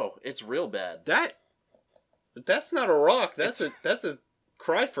 I know. It's real bad. That's not a rock. That's a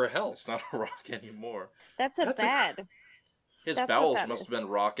cry for help. It's not a rock anymore. That's That's a bad. His That's what bowels that must is. have been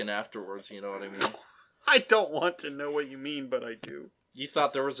rocking afterwards, you know what I mean? I don't want to know what you mean, but I do. You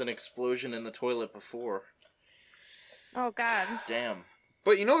thought there was an explosion in the toilet before. Oh God. Damn.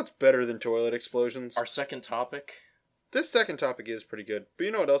 But you know what's better than toilet explosions? Our second topic? This second topic is pretty good. But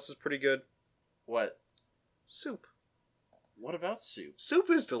you know what else is pretty good? What? Soup. What about soup? Soup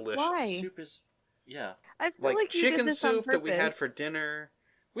is delicious. Why? Soup is... Yeah. I feel like, you did chicken this on soup that we had purpose. for dinner.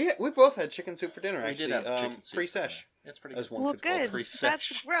 We both had chicken soup for dinner, We actually. did have chicken soup. Pre-sesh, It's pretty as good. one Well, could call good. it. Pre-sesh.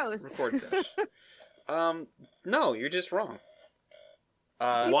 That's gross. Record sesh. No, you're just wrong.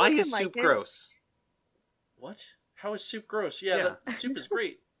 People Why can is like soup it. gross? What? How is soup gross? Yeah, Yeah. The soup is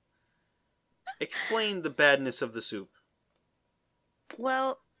great. Explain the badness of the soup.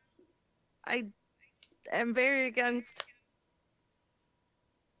 Well, I am very against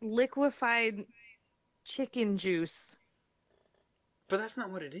liquefied chicken juice But that's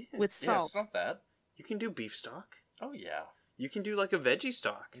not what it is. with Yeah, salt. it's not bad. You can do beef stock. Oh, yeah. You can do like a veggie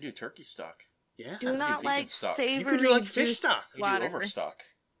stock. You can do turkey stock. Yeah. Do not vegan like stock. savory You can do like fish juice stock. You water. do overstock.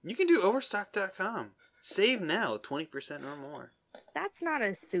 You can do overstock.com. Save now 20% or more. That's not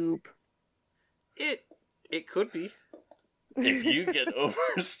a soup. It could be. If you get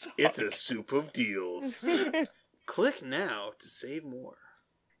overstock. It's a soup of deals. Click now to save more.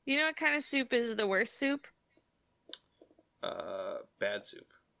 You know what kind of soup is the worst soup? Bad soup.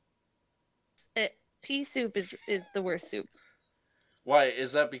 Pea soup is the worst soup. Why?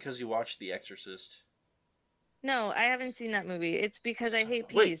 Is that because you watched The Exorcist? No, I haven't seen that movie. It's because I hate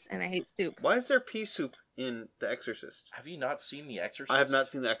Wait. peas and I hate soup. Why is there pea soup in The Exorcist? Have you not seen The Exorcist? I have not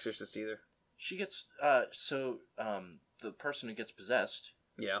seen The Exorcist either. She gets, the person who gets possessed,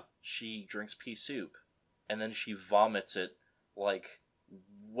 Yeah. she drinks pea soup, and then she vomits it, like,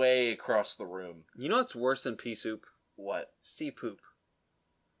 way across the room. You know what's worse than pea soup? What? Sea poop.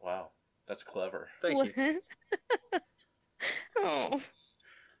 Wow. That's clever. Thank you. Oh.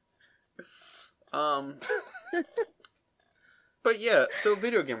 But yeah, so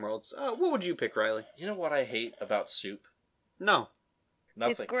video game worlds. What would you pick, Riley? You know what I hate about soup? No.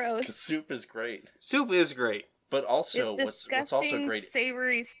 Nothing. It's gross. 'Cause soup is great. Soup is great. But also, It's what's also disgusting, great...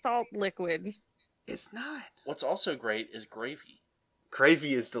 savory salt liquid. It's not. What's also great is gravy.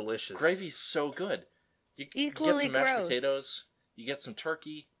 Gravy is delicious. Gravy's so good. You get Equally some mashed gross. potatoes, you get some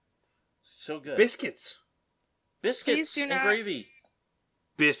turkey. So good. Biscuits. Biscuits Please do and not- gravy.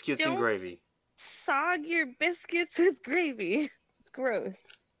 Biscuits and Don't- gravy. Sog your biscuits with gravy. It's gross.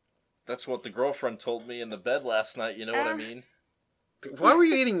 That's what the girlfriend told me in the bed last night, you know what I Ah. mean? Why were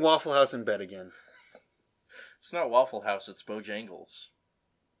you eating Waffle House in bed again? It's not Waffle House, it's Bojangles.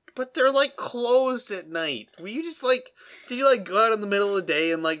 But they're like closed at night. Were you just like, did you like go out in the middle of the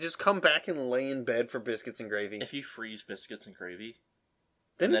day and like just come back and lay in bed for biscuits and gravy? If you freeze biscuits and gravy,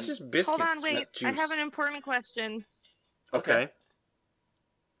 Then and it's then- just biscuits. Hold on, wait. with juice. I have an important question. Okay.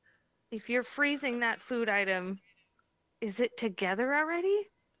 If you're freezing that food item, is it together already?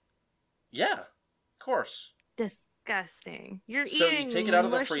 yeah, of course. Disgusting. You're So you eating take it out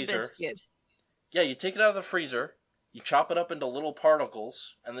of the mush freezer. biscuits. Yeah, you take it out of the freezer, you chop it up into little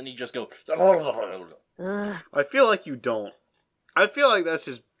particles, and then you just go. Ugh, I feel like you don't. I feel like that's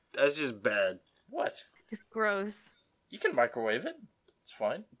just bad. What? it's gross. You can microwave it. It's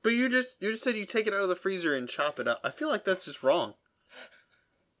fine. But you just said you take it out of the freezer and chop it up. I feel like that's just wrong.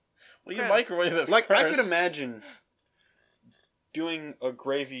 Well, you Gross. microwave it Like first. I could imagine doing a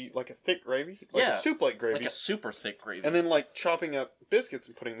gravy, like a thick gravy, like Yeah, a soup like gravy, like a super thick gravy. and then like chopping up biscuits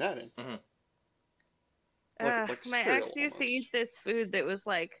and putting that in. Like My cereal ex used to almost. eat this food that was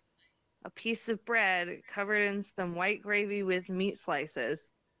like a piece of bread covered in some white gravy with meat slices.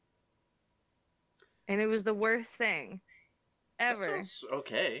 And it was the worst thing That ever. sounds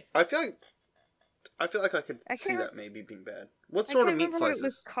okay. I feel like I could I see can't- that maybe being bad. What I sort can't of meat remember what it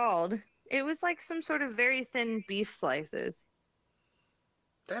was slices? called. It was like some sort of very thin beef slices.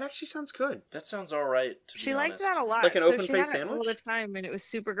 That actually sounds good. That sounds all right. To She be liked honest. that a lot. Like an so open she face had it all the sandwich? time, and it was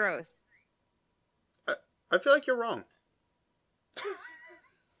super gross. I feel like you're wrong,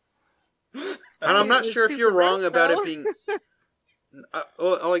 and mean, I'm not it was sure if super you're wrong gross, about though. it being.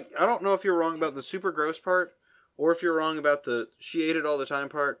 I don't know if you're wrong about the super gross part, or if you're wrong about the she ate it all the time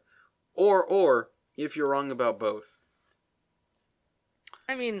part, or if you're wrong about both.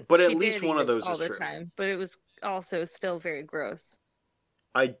 I mean, But at she least did one eat of it those all is the true. time, but it was also still very gross.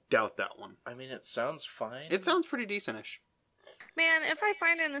 I doubt that one. I mean, it sounds fine. It sounds pretty decentish. Man, if I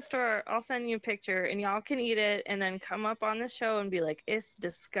find it in the store, I'll send you a picture, and y'all can eat it, and then come up on the show and be like, "It's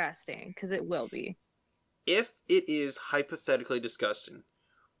disgusting," because it will be. If it is hypothetically disgusting,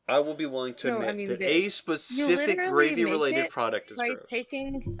 I will be willing to No, I admit mean, that but a you specific literally gravy-related make it product is By gross.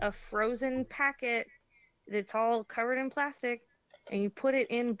 taking a frozen packet that's all covered in plastic, and you put it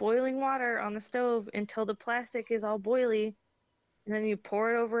in boiling water on the stove until the plastic is all boily, and then you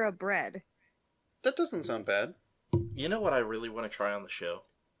pour it over a bread. That doesn't sound bad. You know what I really want to try on the show?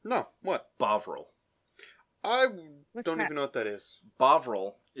 No, what? Bovril. I What's don't that? even know what that is.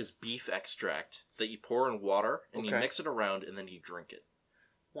 Bovril is beef extract that you pour in water and you Okay. mix it around and then you drink it.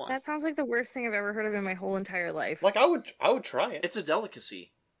 Why? That sounds like the worst thing I've ever heard of in my whole entire life. Like I would try it. It's a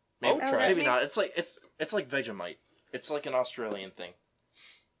delicacy. I would Oh, try Maybe it. not. It's like Vegemite. It's like an Australian thing.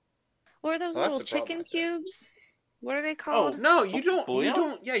 Or those Well, that's little a problem chicken right there. cubes? What are they called? No, you don't. Bouillon? You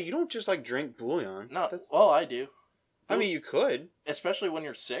don't. Yeah, you don't just like drink bouillon. No, That's, well, I do. I mean, you could. Especially when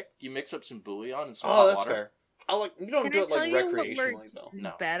you're sick, you mix up some bouillon and some Oh, hot that's water. fair. I like. You don't Can do I it like tell you what recreationally works though.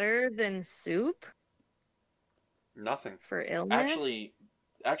 No. better than soup Nothing. for illness?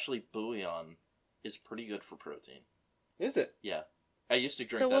 Actually, bouillon is pretty good for protein. Is it? Yeah, I used to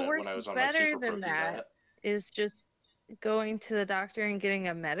drink So what that when works I was on my better super than protein that? diet. Is just going to the doctor and getting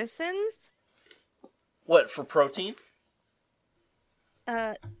a medicines. What for protein?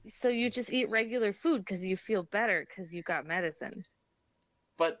 So you just eat regular food because you feel better because you got medicine.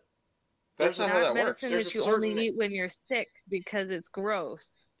 But That's There's not a- how Not that works. medicine There's that a you certain- only eat when you're sick because it's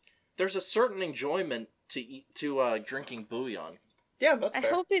gross. there's a certain enjoyment to drinking bouillon. Yeah, that's I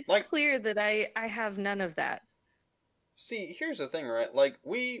fair. hope it's Like, clear that I have none of that. see, here's the thing, right? Like,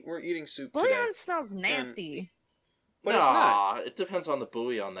 we were eating soup Bouillon today, smells nasty. but it's not. It depends on the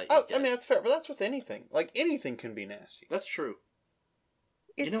bouillon that you Oh, get. I mean, that's fair, but that's with anything. Like, anything can be nasty. That's true.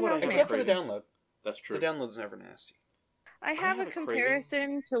 It You know what I smells have a Except nasty. for the craving. download. That's true. The download's never nasty. I have have a a craving.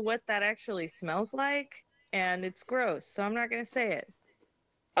 comparison to what that actually smells like, and it's gross, so I'm not going to say it.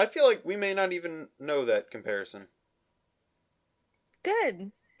 I feel like we may not even know that comparison.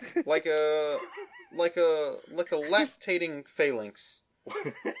 Good. Like a lactating phalanx.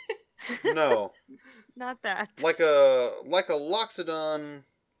 No. Not that. Like a loxodon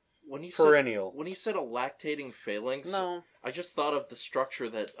when you perennial. said when you said a lactating phalanx, No. I just thought of the structure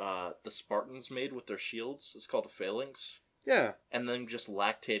that the Spartans made with their shields. It's called a phalanx, Yeah. and then just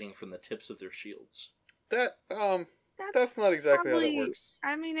lactating from the tips of their shields. That's not exactly how that probably- works.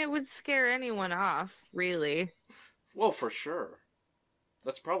 I mean, it would scare anyone off, really. Well, for sure.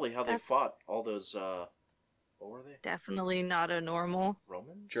 That's probably how they That's- fought all those. What were they? Definitely not a normal.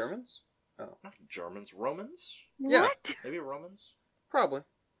 Romans? Germans? Not Germans. Romans? Yeah. What? Maybe Romans? Probably.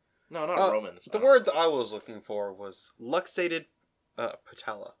 No, not Romans. The words I was looking for was luxated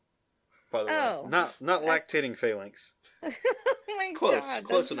patella. By the Oh. way, not lactating phalanx. Oh my Close, god,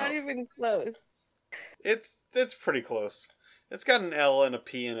 close that's not enough. even close. It's pretty close. It's got an L and a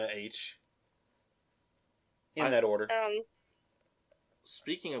P and a H. In that order.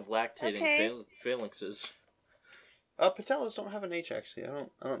 Speaking of lactating Okay. phalanxes. Patellas don't have an H actually. I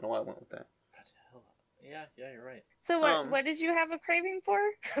don't know why I went with that. Yeah, you're right. So what did you have a craving for?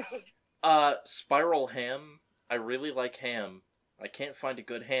 Spiral ham. I really like ham. I can't find a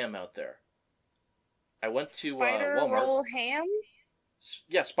good ham out there. I went to Spider Walmart. roll ham?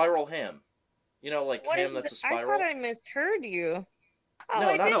 Yeah, spiral ham. You know, like What ham is that's a I spiral. thought I misheard you. Oh, No,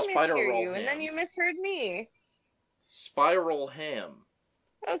 I not did a spider mishear roll you, and then ham. you misheard me. Spiral ham.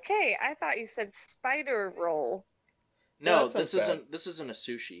 Okay, I thought you said spider roll. Yeah, No, that sounds this isn't a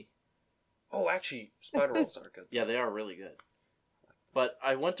sushi. Oh, actually, spider rolls are good. Yeah, they are really good. But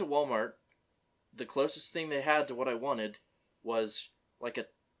I went to Walmart. The closest thing they had to what I wanted was like a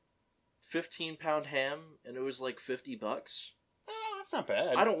 15-pound ham, and it was like $50. Oh, that's not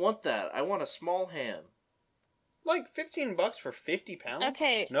bad. I don't want that. I want a small ham. Like $15 for 50 pounds?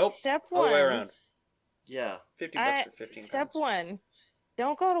 Okay, Nope. step All one. the way around. Yeah. $50 for 15 Step pounds. one,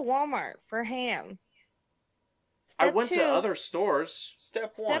 don't go to Walmart for ham. I Step went two, to other stores.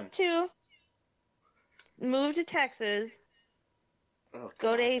 Step one. Step two, move to Texas. Oh,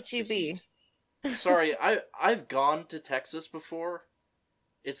 Go to God, the HEB. heat. Sorry, I've gone to Texas before.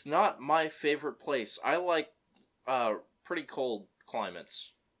 It's not my favorite place. I like pretty cold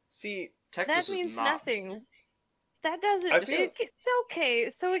climates. See, Texas That means is not. nothing. That doesn't. I feel- It's okay.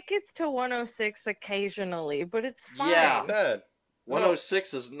 So it gets to 106 occasionally, but it's fine. Yeah. it's bad.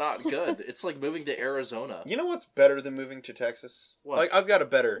 106 is not good. It's like moving to Arizona. You know what's better than moving to Texas? What? Like, I've got a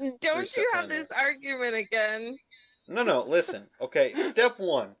better. Don't three-step you have plan this there. argument again? No, listen. Okay, step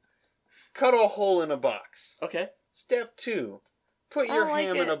one, cut a hole in a box. Okay. Step two, put I your don't like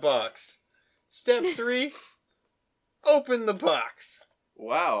ham in it. a box. Step three, open the box.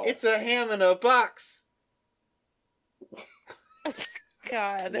 Wow. It's a ham in a box.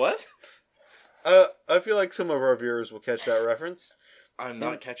 God. What? I feel like some of our viewers will catch that reference. I'm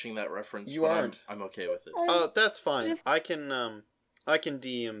not catching that reference. You but aren't. I'm okay with it. That's fine. Just- I can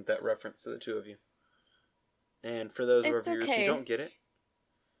DM that reference to the two of you. And for those of our It's viewers okay. who don't get it,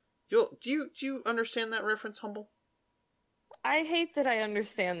 do you understand that reference, Humble? I hate that I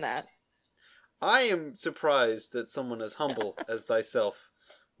understand that. I am surprised that someone as humble as thyself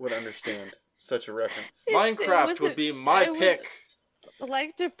would understand such a reference. It Minecraft would wasn't- be my I would pick.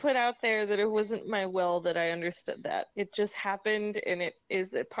 like to put out there that it wasn't my will that I understood that. It just happened, and it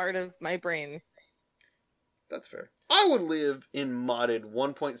is a part of my brain. That's fair. I would live in modded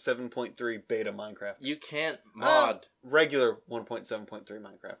 1.7.3 beta Minecraft. You can't mod. Regular 1.7.3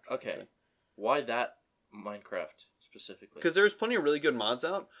 Minecraft. Okay. Why that Minecraft specifically? Because there's plenty of really good mods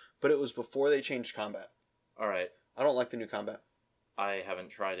out, but it was before they changed combat. Alright. I don't like the new combat. I haven't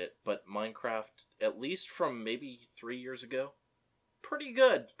tried it, but Minecraft, at least from maybe 3 years ago, pretty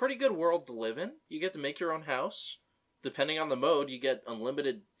good. Pretty good world to live in. You get to make your own house. Depending on the mode, you get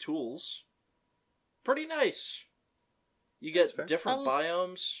unlimited tools. Pretty nice. You That's get fair. different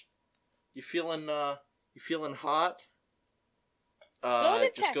biomes. You feeling hot? Go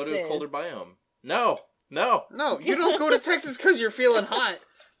to Just go to a Texas. colder biome. No. No, you don't go to Texas because you're feeling hot.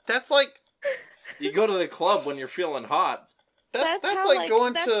 That's like You go to the club when you're feeling hot. that's how, like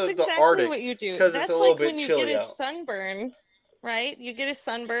going that's to the exactly Arctic what you do. 'cause it's That's a little like bit when you chilly get a out. sunburn, right? You get a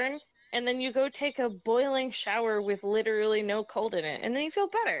sunburn, and then you go take a boiling shower with literally no cold in it, and then you feel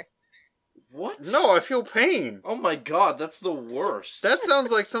better. What? No, I feel pain. Oh my god, that's the worst. That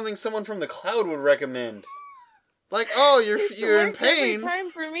sounds like something someone from the cloud would recommend. Like, oh, you're It's in worked every pain.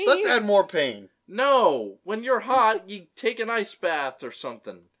 time for me. Let's add more pain. No, when you're hot, you take an ice bath or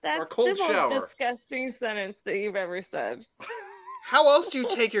something. or That's a cold the most shower. disgusting sentence that you've ever said. How else do you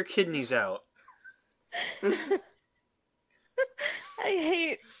take your kidneys out?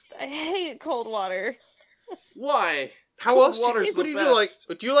 I hate cold water. Why? How Cold else do water's you, what the do you do? Like,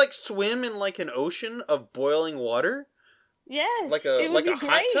 best. do you like swim in like an ocean of boiling water? Yes, Like a- it would like be a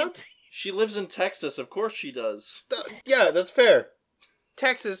hot tub? great. She lives in Texas, of course she does. Yeah, that's fair.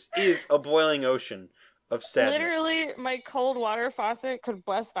 Texas is a boiling ocean of sadness. Literally, my cold water faucet could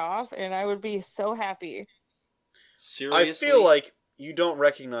bust off, and I would be so happy. Seriously? I feel like you don't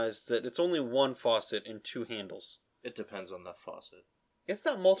recognize that it's only one faucet and two handles. it depends on the faucet. It's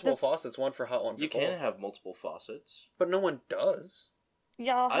not multiple The- faucets, one for hot, one for You cold. can have multiple faucets. But no one does.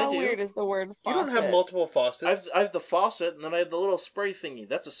 Y'all, I how do. weird is the word You faucet? don't have multiple faucets. I have the faucet, and then I have the little spray thingy.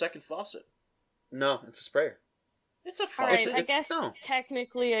 That's a second faucet. No, it's a sprayer. It's a All faucet. right, I it's- guess no.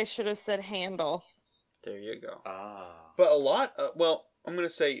 technically I should have said handle. There you go. Ah. But a lot, well, I'm going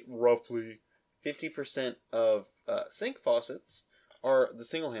to say roughly 50% of sink faucets are the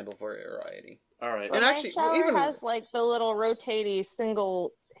single handle variety. All right. And Well, actually, my shower even- has like the little rotatey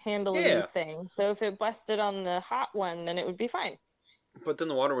single handly Yeah. thing. So if it busted on the hot one, then it would be fine. But then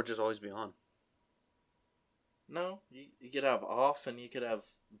the water would just always be on. No, you could have off and you could have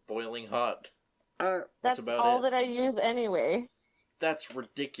boiling hot. Uh, That's That's about all it. that I use anyway. That's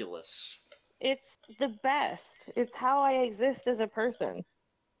ridiculous. It's the best. It's how I exist as a person.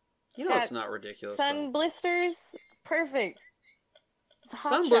 you know That it's not ridiculous. Sun blisters, perfect. Hot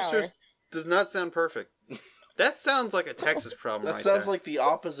Sun shower. blisters does not sound perfect. That sounds like a Texas problem That right sounds there. like the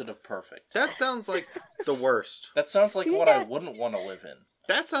opposite of perfect. That sounds like the worst. That sounds like what I Yeah. wouldn't want to live in.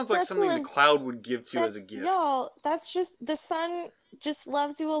 That sounds like That's something the what- cloud would give to you as a gift. Y'all, that's just the sun just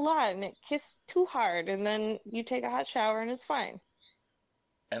loves you a lot and it kisses too hard and then you take a hot shower and it's fine.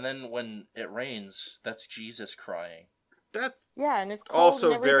 And then when it rains, that's Jesus crying. That's Yeah, and it's cold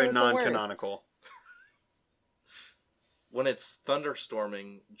also and very everything's the worst. non-canonical. When it's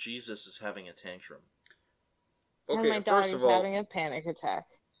thunderstorming, Jesus is having a tantrum. When Okay, my dog first is of all, having a panic attack.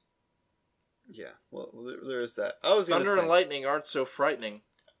 yeah, well, there is that. I was gonna Thunder say, and lightning aren't so frightening.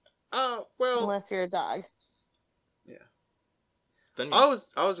 well, Unless you're a dog. Then I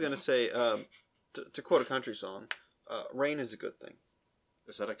was gonna say, to quote a country song, rain is a good thing.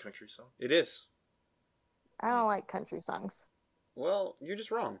 is that a country song? It is. I don't like country songs. Well, you're just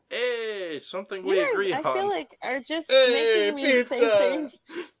wrong. Hey, something You we guys, agree I on. feel like, are just Hey, making me pizza! say things.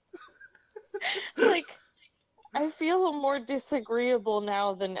 Like, I feel more disagreeable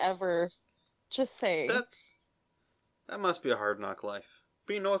now than ever. Just saying. That must be a hard knock life.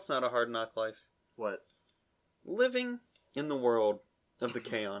 But you know it's not a hard knock life. What? Living in the world of the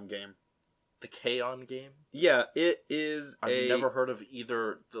K-On! game. The K-On! game? Yeah, it is I've never heard of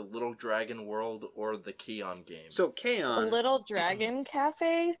either the Little Dragon World or the K-On! game. So A K-On! little dragon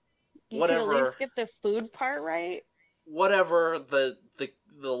cafe? You Whatever. could at least get the food part right. Whatever, the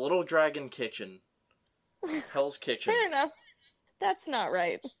Little Dragon Kitchen. Hell's Kitchen. Fair enough. That's not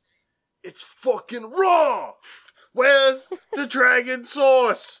right. It's fucking raw! Where's the dragon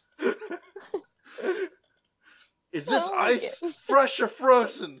sauce? Is this Oh, yeah. ice fresh or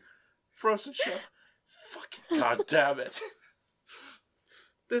frozen? Frozen chef. Fucking god damn it.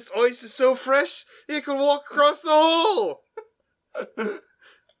 This ice is so fresh, it could walk across the hole! Oh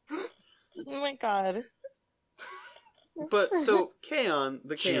my god. But, so, K-On!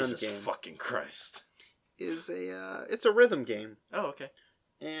 The K-On! Jesus game fucking Christ. is it's a rhythm game. Oh, okay.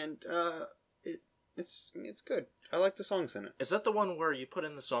 And, it's good. I like the songs in it. Is that the one where you put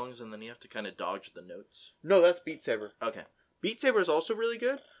in the songs and then you have to kind of dodge the notes? No, that's Beat Saber. Okay. Beat Saber is also really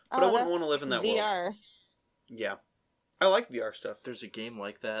good, but I wouldn't want to live in that world. VR. Yeah. I like VR stuff. There's a game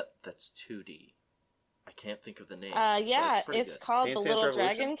like that that's 2D. I can't think of the name. Yeah, but pretty it's good. called Dance the Dance Little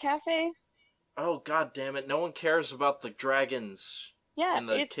Revolution? Dragon Cafe. Oh god damn it! No one cares about the dragons. Yeah, In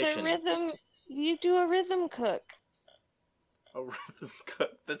the it's kitchen. a rhythm. You do a rhythm cook. A rhythm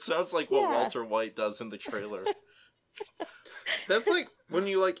cut. That sounds like what Yeah. Walter White does in the trailer. That's like when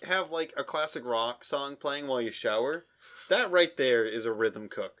you like have like a classic rock song playing while you shower. That right there is a rhythm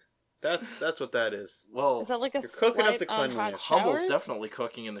cook. That's what that is. Well, Is that like a You're cooking up slight the on hot cleanliness. Humble's showers? definitely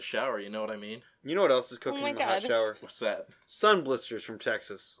cooking in the shower. You know what I mean? You know what else is cooking my in the hot God. shower? What's that? Sun blisters from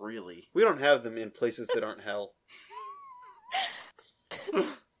Texas. Really? We don't have them in places that aren't hell.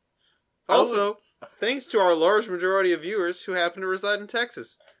 Also, thanks to our large majority of viewers who happen to reside in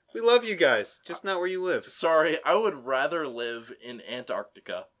Texas. We love you guys, just not where you live. Sorry, I would rather live in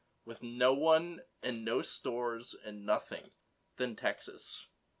Antarctica with no one and no stores and nothing than Texas.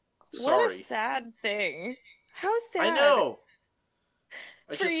 What Sorry. a sad thing. How sad. I know.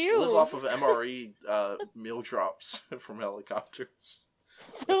 I For just you. live off of MRE meal drops from helicopters.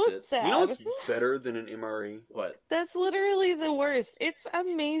 So That's it. sad. You know what's better than an MRE? What? That's literally the worst. It's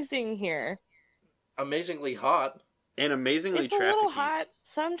amazing here. Amazingly hot. And amazingly It's a little trafficky. hot.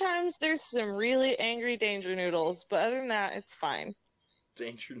 Sometimes there's some really angry danger noodles, but other than that, it's fine.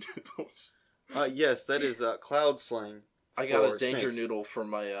 Danger noodles. Yes, that is cloud slang. I got a For danger snakes. noodle for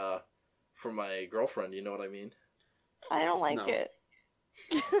my girlfriend. You know what I mean? I don't like No. it.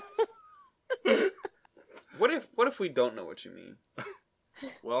 What if we don't know what you mean?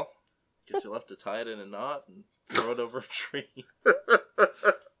 Well, guess you'll have to tie it in a knot and throw it over a tree. But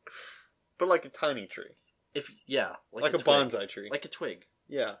like a tiny tree. Like a twig. bonsai tree. Like a twig.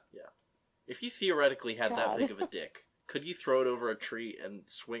 Yeah. If you theoretically had that God. big of a dick, could you throw it over a tree and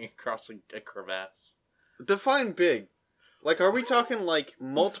swing across a crevasse? Define big. Like, are we talking like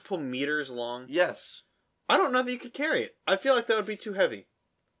multiple meters long? Yes. I don't know that you could carry it. I feel like that would be too heavy.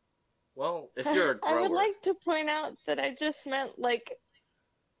 Well, if you're a grower. I would like to point out that I just meant like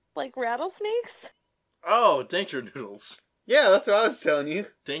rattlesnakes. Oh, danger noodles. Yeah, that's what I was telling you.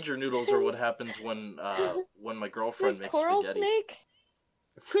 Danger noodles are what happens when my girlfriend makes Coral spaghetti. snake?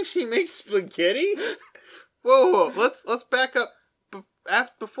 She makes spaghetti? Whoa. Let's back up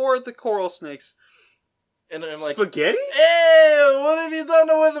before the coral snakes. And I'm like, Spaghetti? hey, what have you done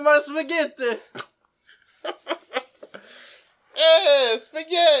with my spaghetti? Hey,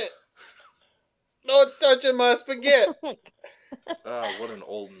 spaghetti! Don't touch my spaghetti! Oh, what an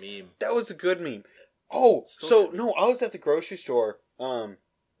old meme. That was a good meme. Oh, Still so good. no, I was at the grocery store,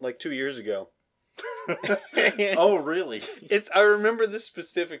 like 2 years ago. Oh, really? I remember this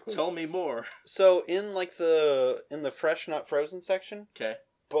specifically. Tell me more. So in like in the fresh not frozen section, Okay.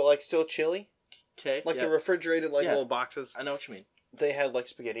 but like still chilly, Okay. like yeah. the refrigerated like Yeah. little boxes, I know what you mean. they had like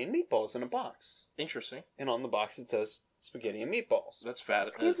spaghetti and meatballs in a box, Interesting. and on the box it says spaghetti and meatballs. That's fat.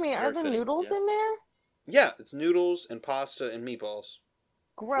 Excuse me, are very the fitting, noodles yeah. in there? Yeah, it's noodles and pasta and meatballs.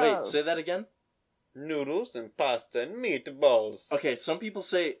 Gross. Wait, say that again? Noodles and pasta and meatballs. Okay, some people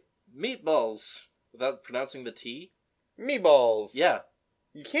say meatballs without pronouncing the T. Meatballs. Yeah.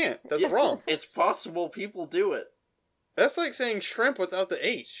 You can't. That's Yeah. wrong. It's possible people do it. That's like saying shrimp without the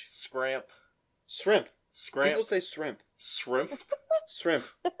H. Scramp. Shrimp. Scramp. People say shrimp. Shrimp? Shrimp.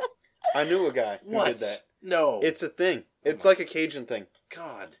 I knew a guy who What? did that. No. It's a thing. It's my- like a Cajun thing.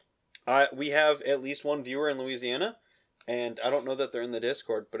 God. We have at least one viewer in Louisiana, and I don't know that they're in the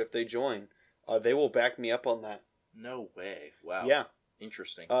Discord, but if they join, they will back me up on that. No way. Wow. Yeah.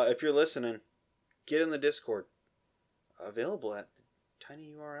 Interesting. If you're listening, get in the Discord. Available at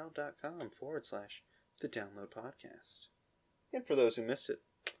tinyurl.com/the download podcast. And for those who missed it,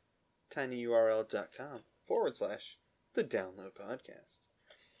 tinyurl.com/the download podcast.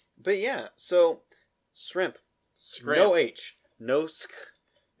 But yeah, so shrimp. Scramp. No H. No sk.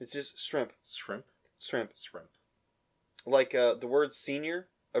 It's just shrimp. Shrimp? Shrimp. Shrimp. Like the word senior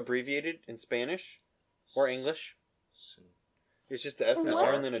abbreviated in Spanish or English. It's just the S and the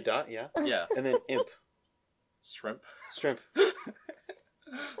R and then a dot, yeah. Yeah. And then imp. Shrimp. Shrimp.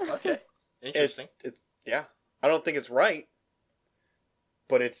 Okay. Interesting. It's yeah. I don't think it's right.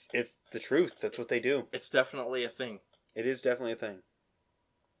 But it's the truth. That's what they do. It's definitely a thing. It is definitely a thing.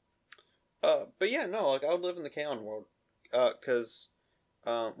 But yeah, no, like I would live in the Kaon world. Cause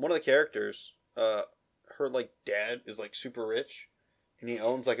one of the characters, her like dad is like super rich, and he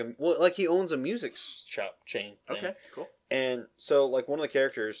owns he owns a music shop chain thing. Okay, cool. And so like one of the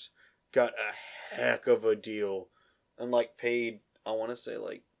characters got a heck of a deal, and like paid I want to say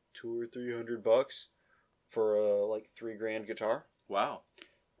like $200 or $300 for a like $3,000 guitar. Wow.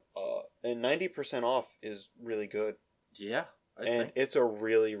 And 90% off is really good, Yeah. I and think. it's a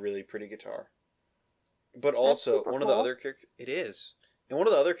really really pretty guitar. But also super one of the cool. other characters, it is, and one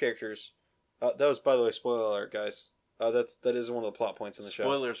of the other characters, that was by the way spoiler alert, guys. That is one of the plot points in the show.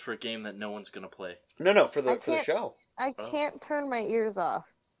 Spoilers for a game that no one's gonna play. No, for I the can't- show. I Oh. can't turn my ears off.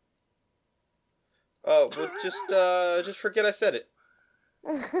 Well, just forget I said it.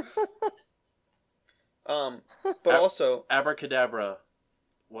 But also, Abracadabra.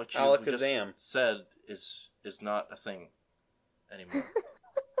 What you Alakazam. just said is not a thing anymore.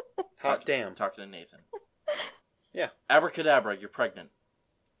 hot damn. Talking to Nathan. Yeah. Abracadabra, you're pregnant.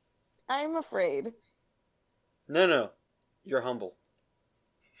 I'm afraid. No, you're humble.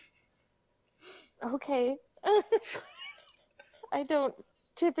 Okay. I don't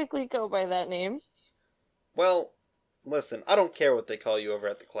typically go by that name. Well, listen, I don't care what they call you over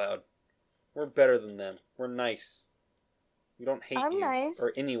at the Cloud. We're better than them. We're nice. We don't hate I'm you nice.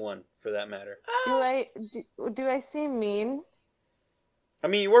 or anyone for that matter. Do I seem mean? I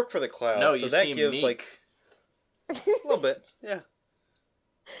mean, you work for the Cloud, No, so you that seem gives meek. like a little bit. Yeah.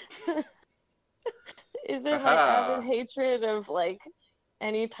 Is it my Aha. avid hatred of like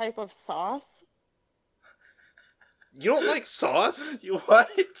any type of sauce? You don't like sauce? You what?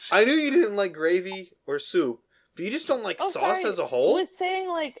 I knew you didn't like gravy or soup, but you just don't like Oh, sauce sorry. as a whole? Was saying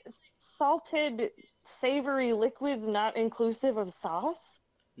like salted, savory liquids not inclusive of sauce?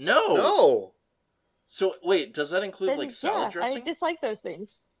 No. No. So wait, does that include Then, like salad yeah, dressing? I dislike those things.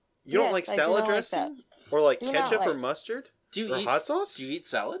 You don't Yes, like I do salad not like dressing? that. Or like Do not ketchup or like- mustard? Do you Or eat hot sauce? Do you eat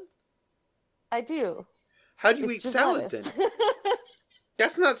salad? I do. How do you It's eat just salad lettuce. then?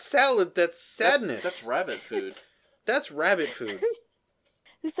 That's not salad, that's sadness. That's rabbit food. That's rabbit food.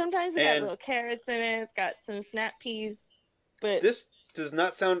 Sometimes it And- got little carrots in it. It's got some snap peas, but This does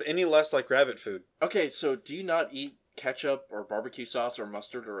not sound any less like rabbit food. Okay, so do you not eat ketchup or barbecue sauce or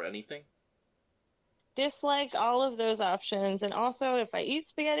mustard or anything? dislike all of those options. And also, if I eat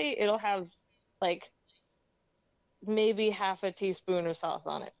spaghetti, it'll have like maybe half a teaspoon of sauce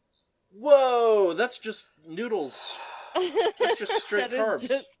on it. Whoa, that's just noodles. That's just straight That is carbs.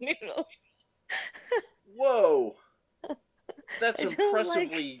 just noodles. Whoa. That's I don't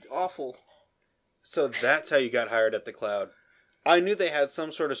impressively awful. So that's how you got hired at the Cloud. I knew they had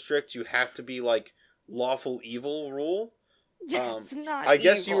some sort of strict, you have to be like lawful evil rule. That's not I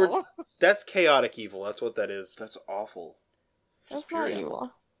guess you were. evil. That's chaotic evil. That's what that is. That's awful. Just That's not period.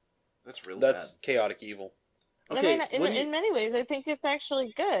 evil. That's really That's chaotic evil. bad. I Okay, mean, when in many ways, I think it's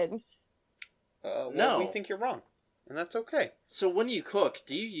actually good. Well, No. we think you're wrong, and that's okay. so when you cook,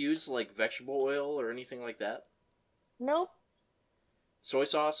 do you use like vegetable oil or anything like that? Nope. Soy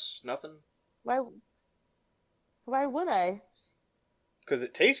sauce? Nothing? Why? Why would I? Because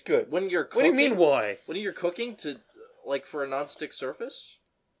it tastes good. When you're What do cooking, you mean, why? When you're cooking to like for a nonstick surface?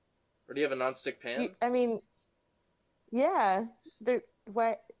 Or do you have a nonstick pan? I mean, yeah.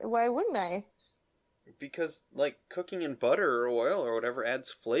 Why? Why wouldn't I? Because, like, cooking in butter or oil or whatever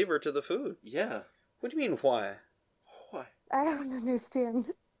adds flavor to the food. Yeah. What do you mean, why? Why? I don't understand.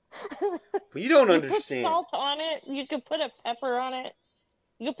 We don't You understand. put salt on it. You could put a pepper on it.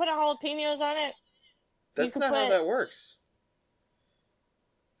 You could put a jalapenos on it. That's could not how put- that works.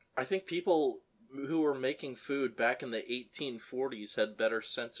 I think people who were making food back in the 1840s had better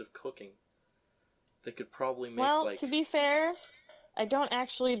sense of cooking. They could probably make Well, like to be fair, I don't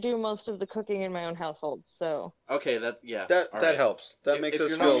actually do most of the cooking in my own household, so okay, that yeah. That all that right. helps. That makes if us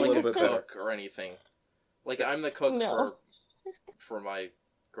you're feel not a like little bit better. cook or anything. Like I'm the cook No. for my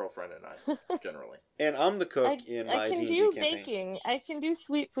girlfriend and I generally. And I'm the cook in my I can D&D do campaign. baking. I can do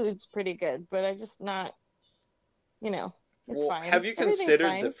sweet foods pretty good, but I just not, it's Well, fine. have you Everything's considered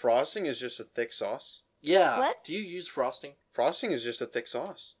fine. that frosting is just a thick sauce? Yeah. What? Do you use frosting? Frosting is just a thick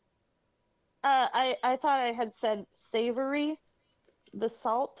sauce. I thought I had said savory, the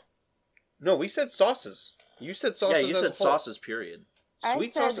salt. No, we said sauces. You said sauces yeah, you as said a whole. sauces. Period. I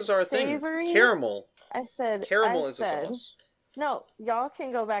Sweet said sauces are a thing. savory. Caramel. I said Caramel I is said, a sauce. No, y'all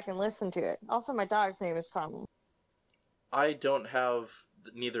can go back and listen to it. Also, my dog's name is Caramel. I don't have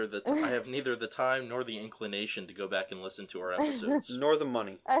I have neither the time nor the inclination to go back and listen to our episodes. Nor the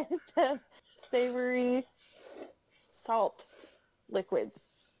money. I said savory salt liquids.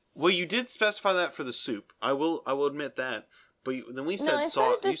 Well, you did specify that for the soup. I will admit that. But then we No, said I said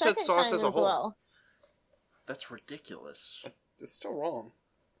sauce. it the You said second sauce time as a whole. well. That's ridiculous. It's still wrong.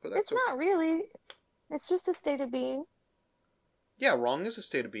 But that's It's not really. It's just a state of being. Yeah, wrong is a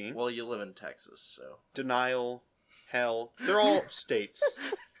state of being. Well, you live in Texas, so Denial, hell, they're all states.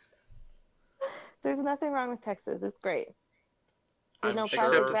 There's nothing wrong with Texas. It's great. There's I'm no sure-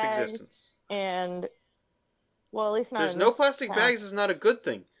 plastic Except its bags, existence. and well, at least not. There's in no this plastic town. bags is not a good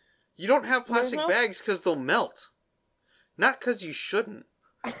thing. You don't have plastic no- bags because they'll melt. Not because you shouldn't.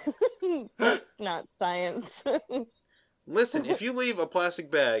 That's not science. Listen, if you leave a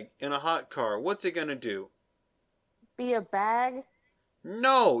plastic bag in a hot car, what's it gonna do? Be a bag,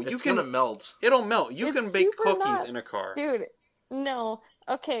 No, you it's can. gonna melt. It'll melt. You It's can bake super cookies not. in a car. dude. No.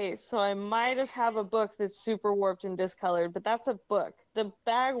 Okay, so I might have a book that's super warped and discolored, but that's a book. The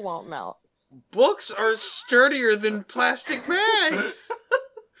bag won't melt. Books are sturdier than plastic bags.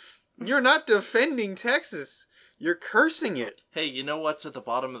 You're not defending Texas. You're cursing it. Hey, you know what's at the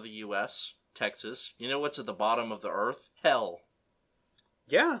bottom of the U.S.? Texas. You know what's at the bottom of the Earth? Hell.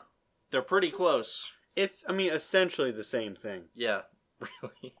 Yeah. They're pretty close. It's, I mean, essentially the same thing. Yeah,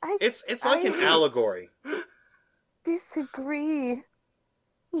 really. It's like an allegory. disagree.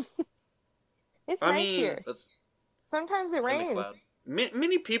 It's I nice mean, here. That's Sometimes it in the rains. cloud.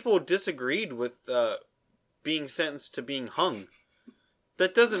 Many people disagreed with being sentenced to being hung.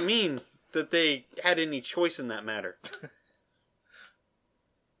 That doesn't mean that they had any choice in that matter.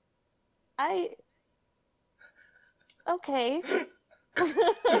 Okay.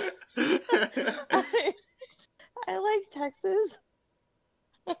 I like Texas.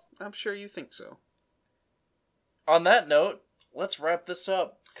 I'm sure you think so. On that note, let's wrap this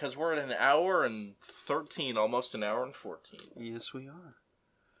up, because we're at an hour and 13, almost an hour and 14. Yes, we are.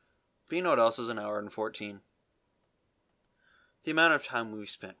 But you know what else is an hour and 14? The amount of time we've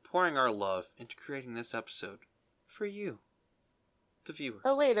spent pouring our love into creating this episode for you, the viewer.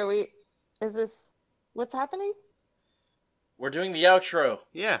 Oh wait, is this what's happening? We're doing the outro.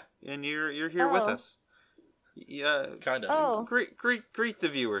 Yeah, and you're here with Oh. us. Yeah, Kind of. Oh. greet the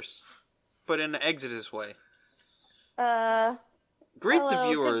viewers, but in an exodus way. Greet the Hello,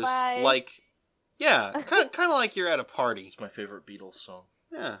 viewers goodbye. like, yeah, kind of like you're at a party. It's my favorite Beatles song.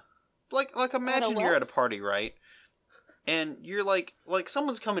 Yeah, like imagine what? you're at a party, right? And you're like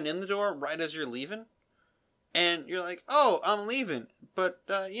someone's coming in the door right as you're leaving, and you're like, oh, I'm leaving, but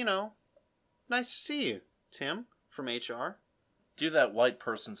nice to see you, Tim from HR. Do that white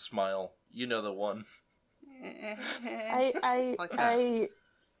person smile. You know the one. I Like that.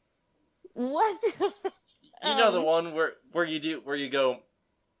 what? You know the one where you go.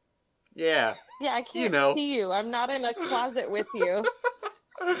 Yeah. Yeah, I can't You know. see you. I'm not in a closet with you.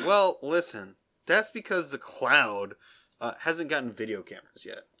 Well, listen. That's because the Cloud hasn't gotten video cameras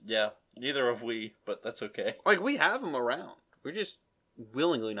yet. Yeah, neither have we, but that's okay. Like, we have them around. We're just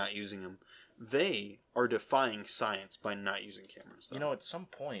willingly not using them. They are defying science by not using cameras, though. You know, at some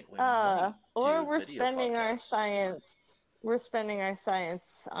point we might or do we're video spending our podcasts. science. We're spending our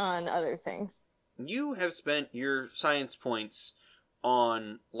science on other things. You have spent your science points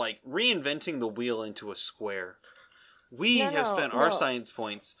on, like, reinventing the wheel into a square. We have spent our science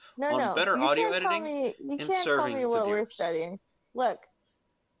points on better audio editing You and can't tell serving me the what we're viewers. studying. Look,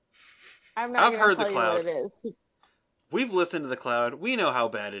 I'm I've not heard going the to tell you what Cloud. it is. We've listened to the Cloud. We know how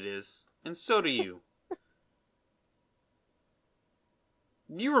bad it is. And so do you.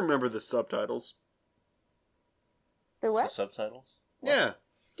 You remember the subtitles. The The what? subtitles. What? Yeah.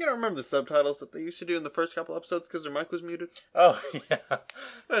 You don't remember the subtitles that they used to do in the first couple episodes because their mic was muted? Oh yeah,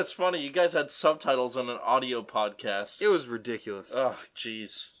 that's funny. You guys had subtitles on an audio podcast. It was ridiculous. Oh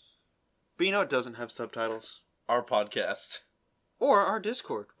jeez, But you know it doesn't have subtitles? our podcast. Or our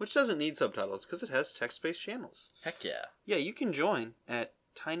Discord, which doesn't need subtitles because it has text-based channels. Heck yeah. Yeah, you can join at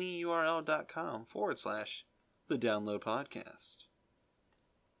tinyurl.com/the download podcast.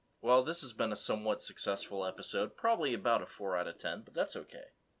 Well, this has been a somewhat successful episode. Probably about a 4 out of 10, but that's okay.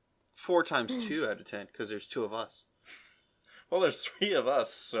 4 times 2 out of 10 because there's 2 of us. Well, there's 3 of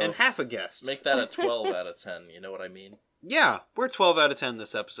us, so And half a guest. make that a 12 out of 10. You know what I mean? Yeah, we're 12 out of 10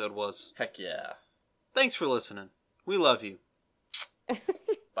 this episode was. Heck yeah. Thanks for listening. We love you.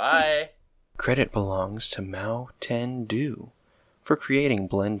 Bye. Credit belongs to Mao Ten Du for creating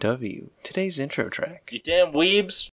Blend W, today's intro track. You damn weebs.